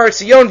Moshiim bar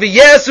Tzion,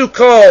 v'yesu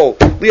kol,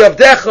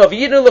 li'avdecha,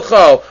 v'yidnu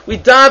l'chol. We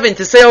dive in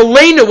to say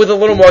Aleinu with a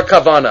little more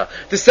kavana.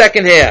 The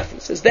second half. He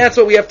says that's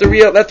what we have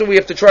to that's what we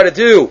have to try to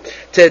do.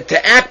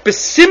 To act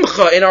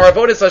besimcha in our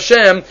avodas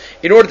Hashem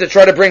in order to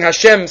try to bring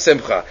Hashem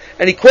simcha.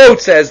 And he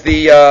quotes as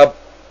the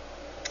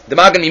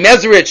Magen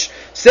Mezrich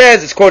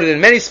says, it's quoted in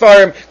many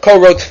Sfarim, Kol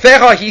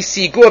rotfeha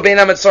hisiguha bein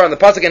hamitzarim, the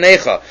pasuk in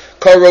Eicha,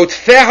 Kol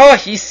rotfeha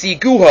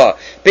hisiguha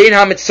bein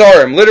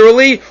hamitzarim.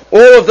 Literally,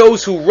 all of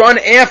those who run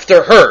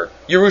after her,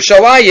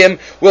 Yerushalayim,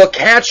 will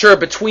catch her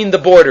between the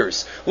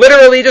borders.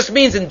 Literally, it just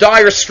means in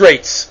dire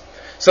straits.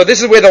 So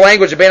this is where the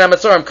language of bein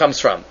hamitzarim comes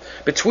from.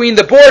 Between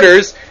the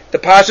borders, the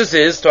Pashas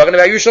is talking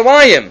about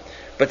Yerushalayim.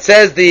 But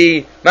says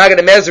the Magen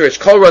Mezrich,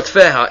 Kol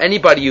rotfeha,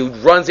 anybody who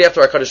runs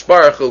after HaKadosh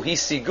Baruch Hu,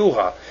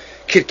 hisiguha,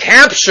 could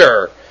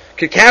capture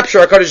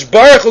HaKadosh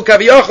Baruch Hu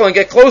Kaviyachol and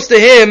get close to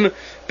him,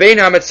 Bein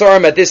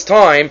HaMetzarim at this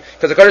time,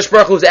 because HaKadosh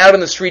Baruch Hu is out on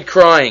the street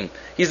crying.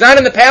 He's not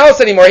in the palace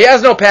anymore. He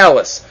has no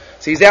palace.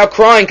 So he's out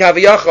crying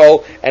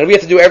Kaviyachol, and we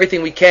have to do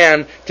everything we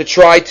can to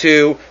try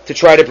to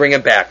bring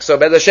him back. So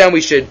Be'ez Hashem,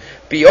 we should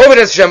be over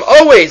to Hashem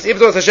always, even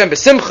though Hashem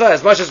besimcha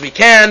as much as we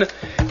can,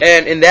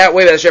 and in that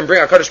way Be'ez Hashem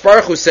bring HaKadosh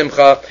Baruch Hu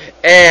simcha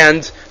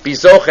and be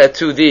zochet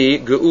to the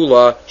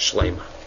Geula Shlema.